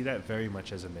 I see that very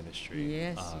much as a ministry.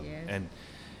 Yes, yes. And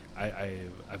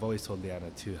I've always told Liana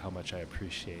too how much I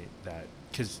appreciate that,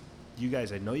 because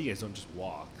I know you guys don't just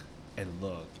walk, and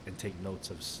look and take notes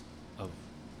of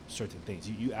certain things.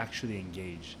 You actually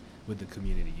engage with the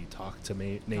community. You talk to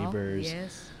neighbors. Oh,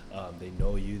 yes. They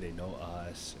know you, they know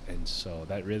us, and so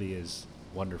that really is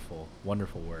wonderful,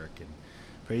 wonderful work. And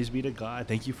praise be to God.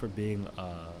 Thank you for being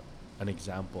an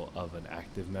example of an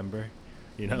active member.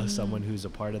 Someone who's a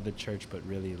part of the church, but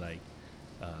really like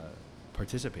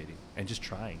participating and just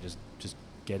trying, just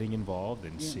getting involved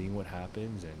and seeing what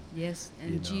happens. And yes,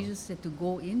 and Jesus said to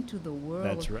go into the world.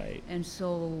 That's right. And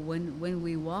so when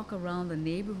we walk around the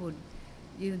neighborhood,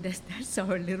 that's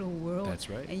our little world. That's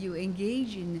right. And you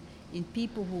engage in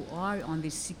people who are on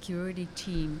this security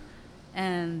team,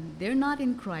 and they're not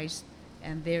in Christ,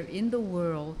 and they're in the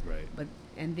world. Right.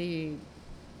 And they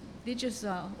just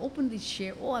openly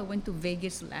share. Oh, I went to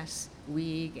Vegas last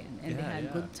week, and they had a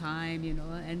good time,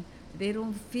 and they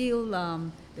don't feel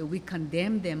that we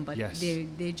condemn them, but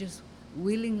they just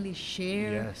willingly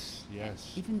share.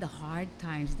 Yes. Even the hard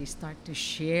times, they start to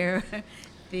share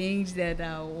things that,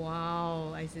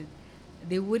 wow, I said,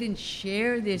 they wouldn't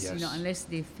share this, unless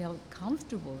they felt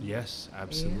comfortable. Yes,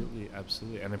 absolutely,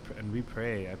 absolutely. And I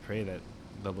pray that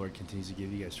the Lord continues to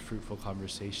give you guys fruitful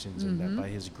conversations, and that by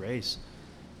His grace,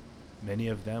 many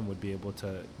of them would be able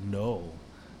to know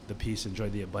the peace and joy,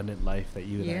 the abundant life that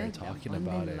you and I are talking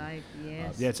about. Life,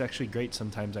 yes. It's actually great.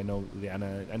 Sometimes I know,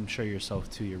 Leanna, I'm sure yourself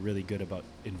too, you're really good about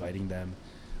inviting them,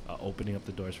 opening up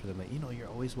the doors for them. Like, you're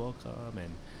always welcome,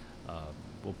 and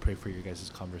we'll pray for your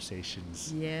guys'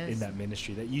 conversations in that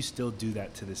ministry, that you still do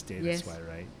that to this day. That's why,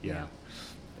 right? Yeah.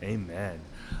 Amen.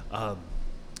 I'm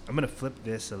going to flip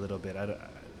this a little bit.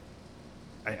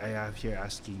 I have here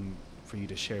asking for you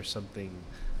to share something,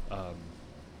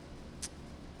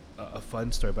 a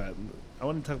fun story, but I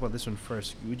want to talk about this one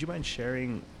first. Would you mind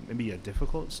sharing maybe a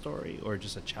difficult story or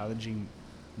just a challenging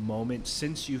moment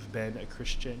since you've been a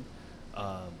Christian?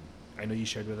 I know you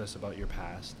shared with us about your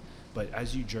past, but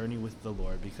as you journey with the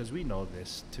Lord, because we know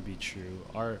this to be true,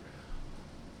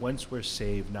 once we're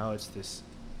saved, now it's this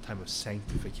time of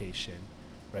sanctification,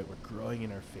 right? We're growing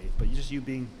in our faith, but you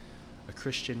being a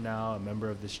Christian now, a member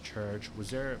of this church,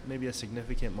 was there maybe a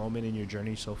significant moment in your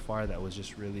journey so far that was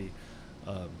just really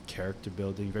character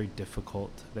building, very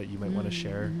difficult, that you might want to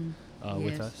share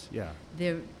with us?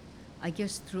 I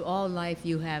guess through all life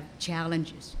you have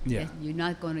challenges. Yeah. You're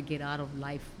not going to get out of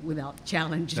life without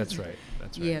challenges. That's right.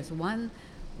 Yes, one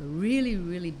really,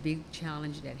 really big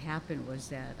challenge that happened was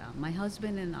that my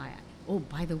husband and I,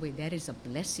 by the way, that is a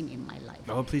blessing in my life.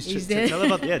 Oh, please tell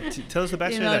us the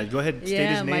backstory of that. Go ahead, state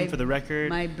his name for the record.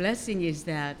 My blessing is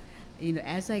that,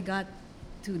 as I got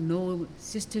to know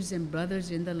sisters and brothers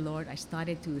in the Lord, I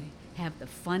started to have the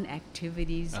fun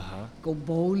activities, go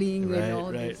bowling and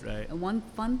all this. Right. And one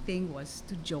fun thing was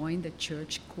to join the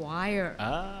church choir.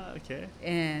 Okay.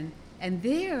 And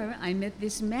there I met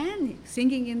this man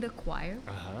singing in the choir,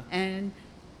 and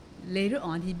later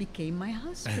on he became my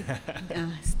husband,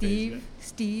 Steve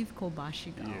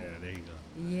Kobashigawa. Yeah, there you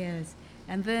go. Yes,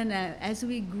 and then as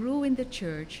we grew in the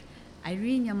church,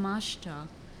 Irene Yamashita,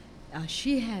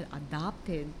 she had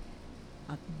adopted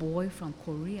a boy from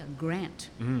Korea, Grant.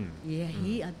 And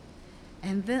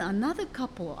then another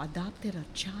couple adopted a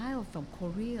child from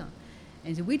Korea,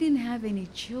 and we didn't have any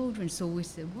children, so we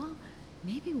said, well,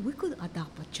 maybe we could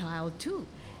adopt a child too,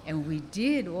 and we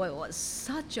did. It was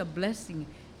such a blessing.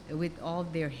 With all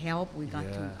their help, we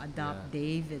got to adopt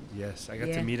David. Yes, I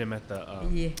got to meet him at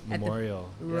the memorial.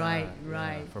 Right.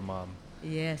 For Mom.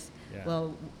 Yes. Yeah.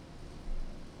 Well,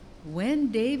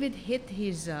 when David hit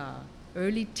his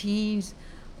early teens,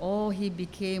 he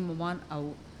became a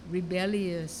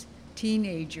rebellious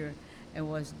teenager,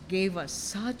 and gave us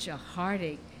such a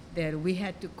heartache that we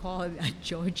had to call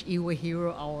George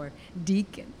Iwahiro, our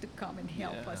deacon, to come and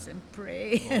help us and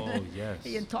pray. Oh, yes.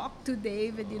 And talk to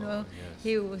David, Yes.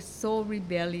 He was so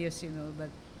rebellious,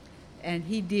 and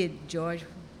he did. George,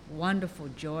 wonderful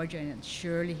George, and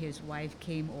Shirley, his wife,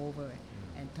 came over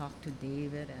and talked to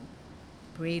David and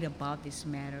prayed about this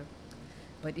matter.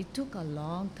 But it took a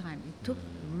long time. It took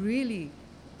really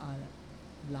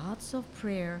lots of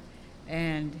prayer,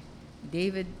 and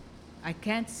David, I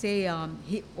can't say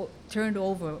he turned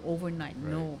over overnight.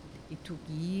 Right. No, it took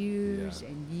years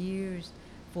and years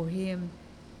for him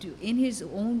to, in his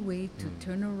own way, to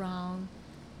turn around.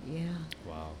 Yeah.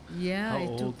 Wow. Yeah.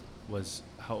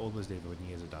 How old was David when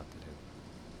you guys adopted him?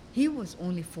 He was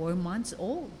only 4 months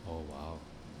old. Oh wow.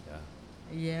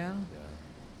 Yeah.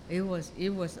 It was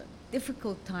a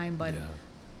difficult time, but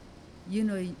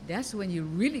that's when you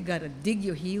really got to dig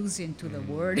your heels into the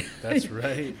Word. That's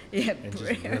right. And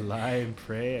just rely and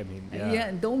pray. I mean,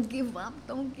 and don't give up.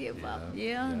 Don't give up.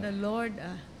 The Lord.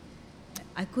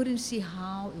 I couldn't see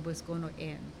how it was going to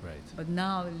end. Right. But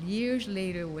now, years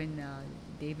later, when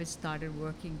David started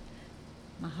working,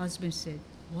 my husband said,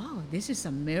 "Wow, this is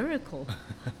a miracle."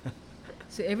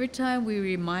 So every time we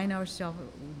remind ourselves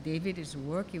David is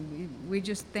working, we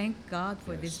just thank God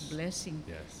for this Yes. blessing.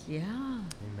 Yes. Yeah.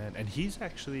 Amen. And he's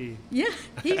actually Yeah,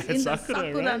 he's in the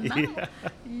Sakura, Sakura right? now.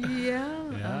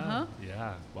 Yeah. Yeah. Uh-huh.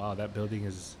 Yeah. Wow, that building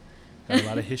has got a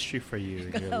lot of history for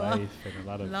you in your life and a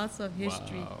lot of Lots of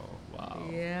history. Wow. Wow.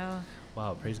 Yeah.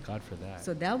 Wow, praise God for that.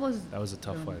 So that was a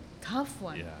tough one. Tough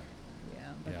one. Yeah.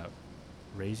 Yeah. But Yeah.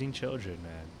 Raising children,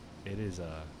 man. It is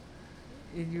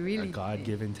it really a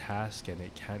God-given task, and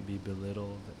it can't be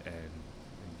belittled. And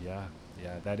yeah,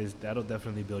 that'll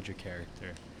definitely build your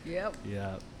character. Yep.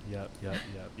 Yep.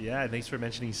 Yeah, thanks for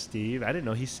mentioning Steve. I didn't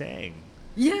know he sang.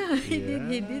 Yeah, he did.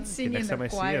 He Yeah. did sing Next in the time I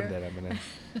choir. see him, then I'm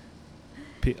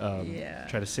gonna Yeah.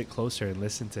 try to sit closer and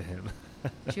listen to him.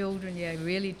 Children, yeah,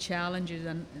 really challenges.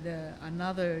 And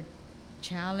another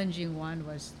challenging one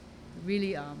was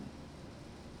really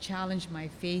challenged my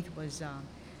faith was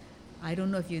I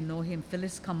don't know if you know him,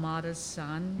 Phyllis Kamada's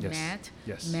son, Yes. Matt.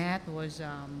 Yes. Matt was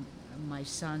my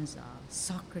son's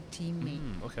soccer teammate,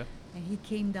 Okay. and he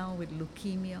came down with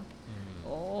leukemia.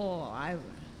 Oh,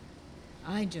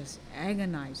 I just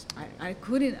agonized. I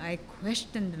couldn't. I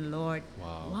questioned the Lord.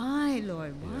 Wow. Why,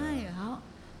 Lord? Why? Yeah.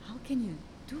 How can you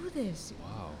do this?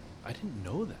 Wow. I didn't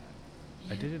know that.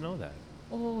 I Yeah. didn't know that.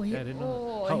 Oh, Yeah, I didn't know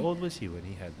oh, that. How old was he when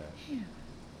he had that? Yeah.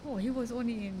 Oh, he was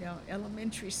only in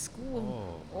elementary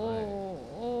school. Oh, right.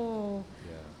 Oh,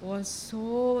 Yeah. was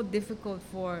so difficult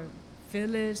for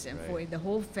Phyllis and for Right. the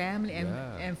whole family,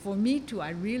 Yeah. and for me too. I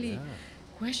really Yeah.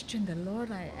 questioned the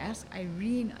Lord. I asked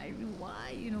Irene,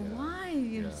 why, Yeah. why,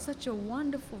 Yeah. such a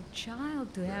wonderful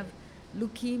child to have Right.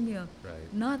 leukemia,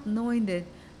 Right. not knowing that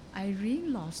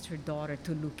Irene lost her daughter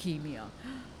to leukemia.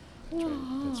 That's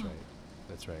right. That's Wow. right.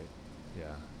 That's right.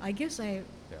 Yeah. I guess I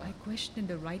questioned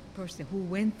the right person who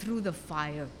went through the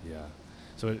fire. Yeah.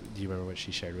 So, do you remember what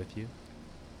she shared with you?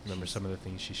 Remember some of the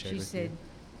things she shared She with said,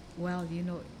 well,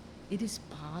 it is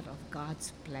part of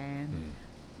God's plan.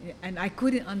 you? And I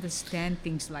couldn't understand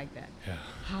things like that. Yeah.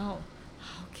 How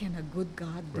can a good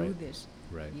God do Right. this?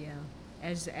 Right. Yeah.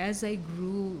 As I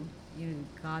grew,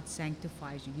 God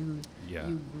sanctifies you. Yeah.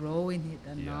 You grow in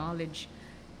the Yeah. knowledge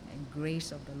and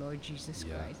grace of the Lord Jesus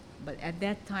Yeah. Christ. But at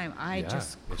that time, I Yeah.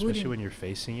 just Especially couldn't when you're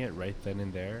facing it right then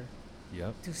and there.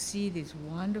 Yep. to see this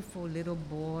wonderful little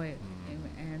boy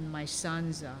and my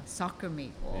son's soccer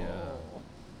mate. Oh, Yeah.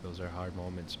 Those are hard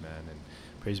moments, man. And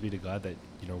praise be to God that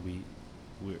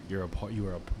we're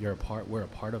a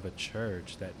part of a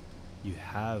church that you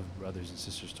have brothers and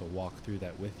sisters to walk through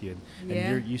that with you. Yeah.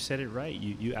 And you said it right.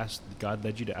 You asked, God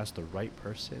led you to ask the right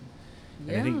person.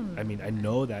 yeah. And I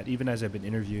know that even as I've been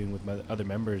interviewing with my other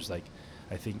members, like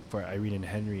I think for Irene and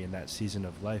Henry in that season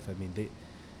of life, I mean,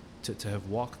 to have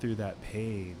walked through that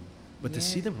pain, but to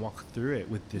see Yes. them walk through it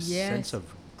with this Yes. sense of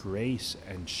grace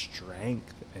and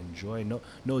strength and joy.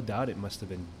 No doubt it must have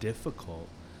been difficult,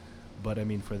 but I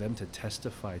mean, for them to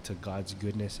testify to God's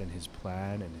goodness and His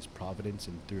plan and His providence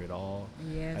and through it all.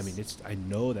 Yes. I mean, I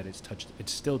know that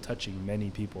it's still touching many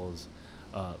people's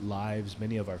lives.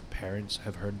 Many of our parents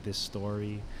have heard this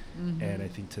story, and I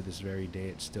think to this very day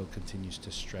it still continues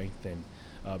to strengthen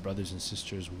brothers and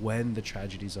sisters when the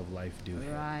tragedies of life do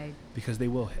hit, Right. because they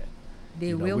will hit.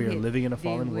 They will we are hit. living in a They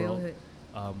fallen will world, hit.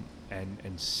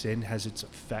 and sin has its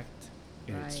effect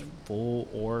in its Right. full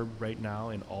orb right now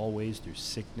in all ways, through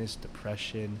sickness,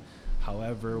 depression,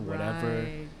 however, whatever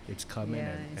Right. it's coming.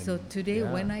 Yeah. And So today,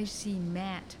 yeah. when I see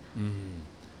Matt,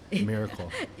 Miracle.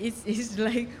 it's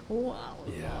like, wow,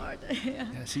 Yeah. Lord.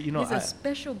 Yeah, see, It's a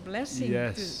special blessing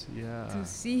yes, to yeah.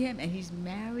 see him, and he's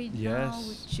married now Yes.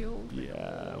 with children.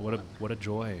 Yeah, what a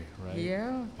joy, right?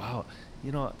 Yeah. Wow,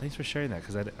 thanks for sharing that,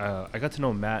 because I got to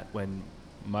know Matt when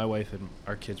my wife and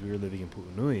our kids, we were living in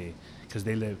Pu'unui, because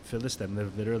Phyllis then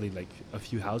lived literally like a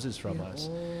few houses from Yeah. us.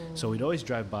 Oh. So we'd always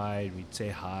drive by and we'd say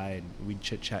hi and we'd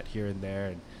chit chat here and there.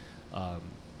 And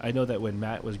I know that when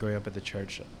Matt was growing up at the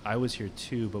church, I was here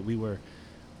too, but we were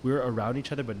around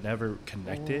each other but never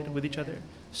connected with each other.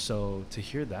 So to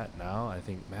hear that now, I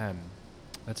think, man,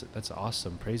 that's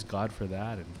awesome. Praise God for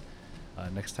that.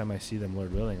 And next time I see them,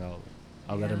 Lord willing,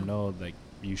 I'll let them know, like,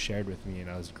 you shared with me, and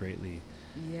I was greatly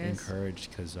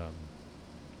encouraged, because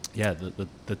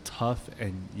the tough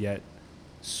and yet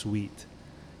sweet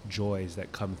joys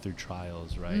that come through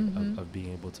trials, right? Of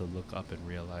being able to look up and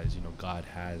realize, God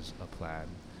has a plan.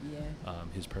 Yeah.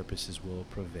 His purposes will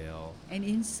prevail. And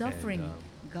in suffering, And,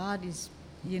 God is,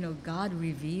 God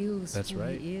reveals That's who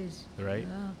right. He is. Right?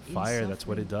 Yeah, in Fire, that's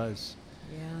what it suffering. does.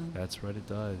 Yeah. That's what it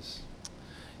does.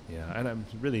 Yeah, and I'm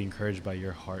really encouraged by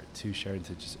your heart too, Sharon,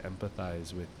 to just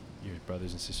empathize with your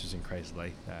brothers and sisters in Christ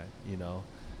like that,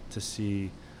 to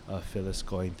see Phyllis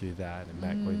going through that and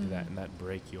Matt going through that and that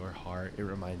break your heart. It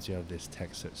reminds you of this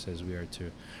text that says we are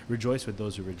to rejoice with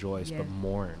those who rejoice, but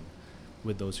mourn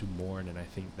with those who mourn. And I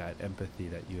think that empathy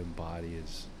that you embody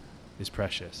is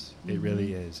precious. It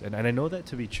really is. And I know that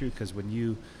to be true because when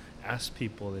you ask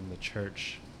people in the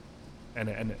church, and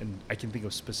I can think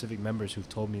of specific members who've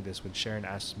told me this, when Sharon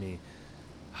asks me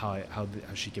how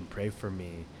she can pray for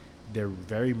me, they're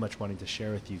very much wanting to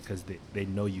share with you because they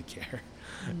know you care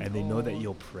and they know that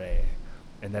you'll pray.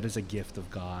 And that is a gift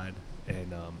of God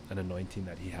and an anointing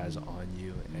that he has on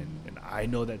you. And I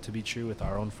know that to be true with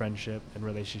our own friendship and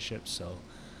relationships. So,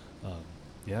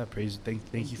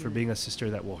 thank you for being a sister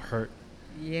that will hurt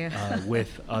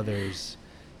with others.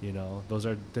 Those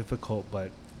are difficult,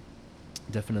 but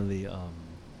definitely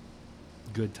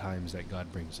good times that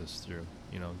God brings us through.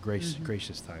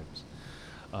 Gracious times.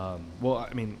 Well,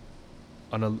 I mean,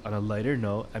 on a lighter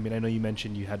note, I mean, I know you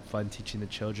mentioned you had fun teaching the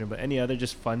children, but any other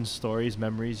just fun stories,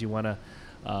 memories you want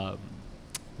to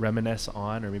reminisce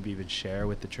on, or maybe even share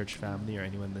with the church family or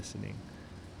anyone listening?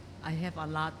 I have a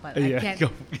lot, but I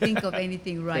can't think of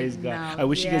anything right now. I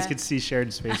wish you guys could see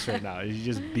Sharon's face right now. She's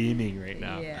just beaming right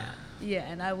now. Yeah,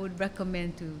 and I would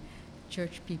recommend to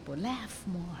church people, laugh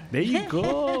more. There you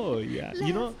go. Yeah.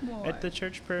 Laugh more. At the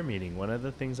church prayer meeting, one of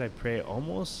the things I pray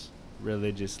almost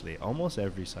religiously, almost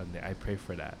every Sunday, I pray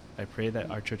for that. I pray that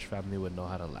our church family would know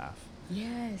how to laugh.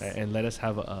 Yes. And let us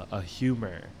have a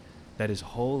humor that is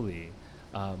holy,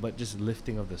 but just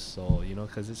lifting of the soul,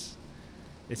 because it's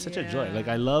such a joy. Like,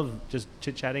 I love just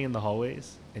chit-chatting in the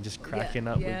hallways and just cracking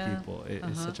up with people.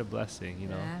 It's such a blessing,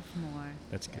 Laugh more.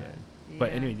 That's good.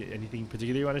 But anyway, anything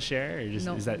particular you want to share? Or just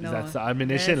is that the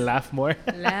admonition? Yes. Laugh more?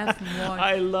 Laugh more.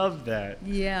 I love that.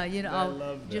 Yeah, I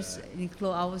love that.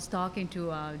 I was talking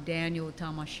to Daniel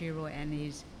Tamashiro, and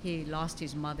he lost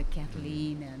his mother,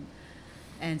 Kathleen,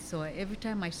 and so every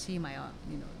time I see my,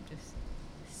 just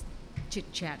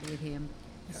chit-chat with him.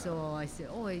 Yeah. So I said,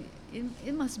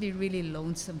 it must be really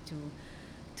lonesome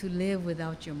to live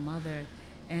without your mother.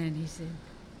 And he said,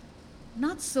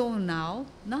 not so now,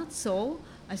 not so.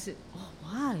 I said, oh,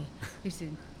 why? He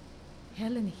said,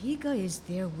 Helen Higa is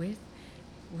there with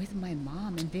my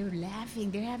mom, and they're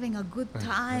laughing. They're having a good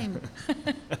time.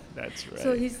 That's right.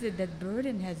 So he said that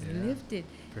burden has lifted.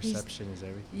 Perception is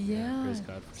everything. Yeah. Praise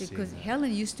God for seeing that. Because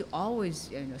Helen used to always,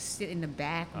 sit in the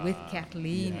back with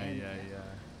Kathleen.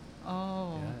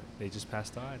 Oh. Yeah, they just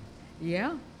passed on.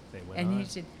 Yeah. They went on. He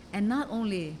said, and not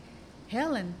only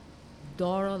Helen,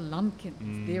 Dora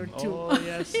Lumpkin there too. Oh,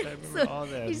 yes, I remember all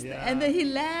that. Yeah. And then he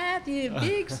laughed. He had a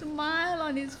big smile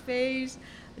on his face.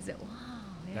 I said, wow.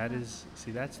 Yeah.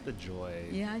 That's the joy.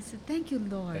 Yeah, I said, thank you,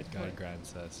 Lord. That God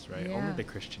grants us, right? Yeah. Only the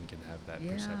Christian can have that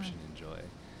perception and joy.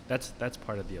 That's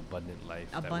part of the abundant life.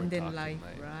 Abundant life,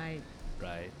 right.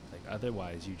 Right. Like,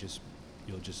 otherwise, you'll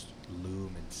just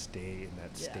loom and stay in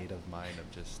that state of mind of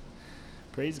just,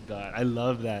 praise God. I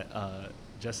love that.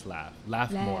 Just laugh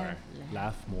more.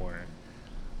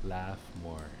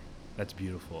 That's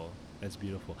beautiful.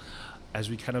 As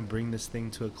we kind of bring this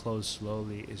thing to a close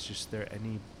slowly, is just there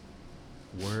any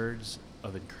words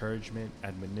of encouragement,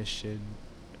 admonition,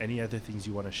 any other things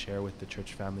you want to share with the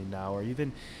church family now, or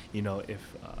even,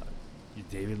 if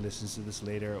David listens to this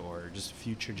later, or just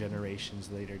future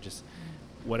generations later, just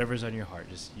whatever's on your heart,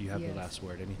 just you have the last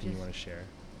word. Anything you want to share?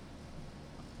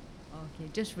 Okay,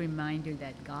 just reminder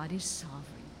that God is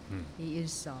sovereign. He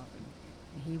is sovereign.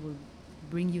 He will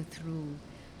bring you through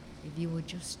if you will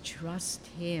just trust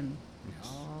Him.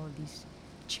 Yes. All these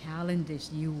challenges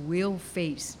you will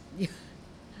face.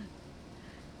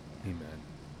 Amen.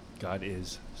 God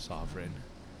is sovereign,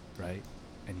 right?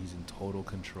 And He's in total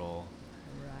control.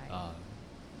 Right.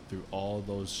 Through all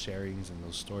those sharings and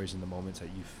those stories and the moments that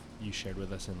you shared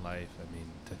with us in life. I mean,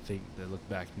 to look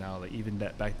back now, like even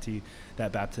back to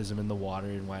that baptism in the water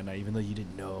and whatnot, even though you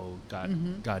didn't know, God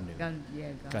knew. God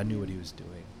knew what He was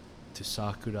doing. To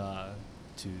Sakura,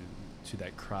 to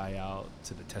that cry out,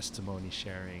 to the testimony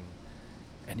sharing,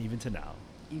 and even to now.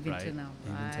 Even to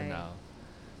now.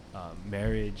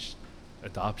 Marriage,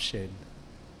 adoption,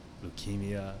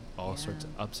 leukemia, all sorts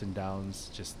of ups and downs.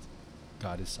 Just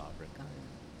God is sovereign.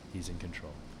 He's in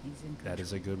control. That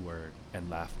is a good word. And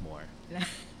laugh more,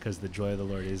 because the joy of the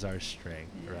Lord is our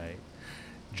strength, right?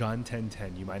 John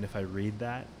 10:10. You mind if I read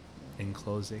that in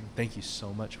closing? Thank you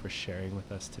so much for sharing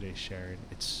with us today, Sharon.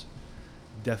 It's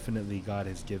definitely God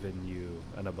has given you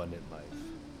an abundant life.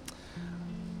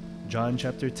 John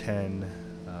chapter 10,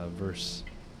 verse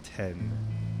 10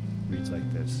 reads like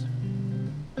this.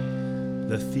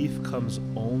 The thief comes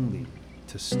only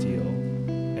to steal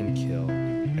and kill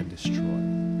and destroy.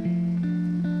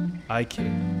 I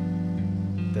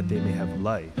came that they may have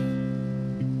life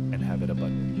and have it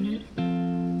abundantly.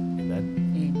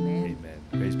 Amen? Amen. Amen.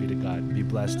 Praise be to God. Be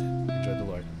blessed. Enjoy the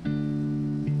Lord.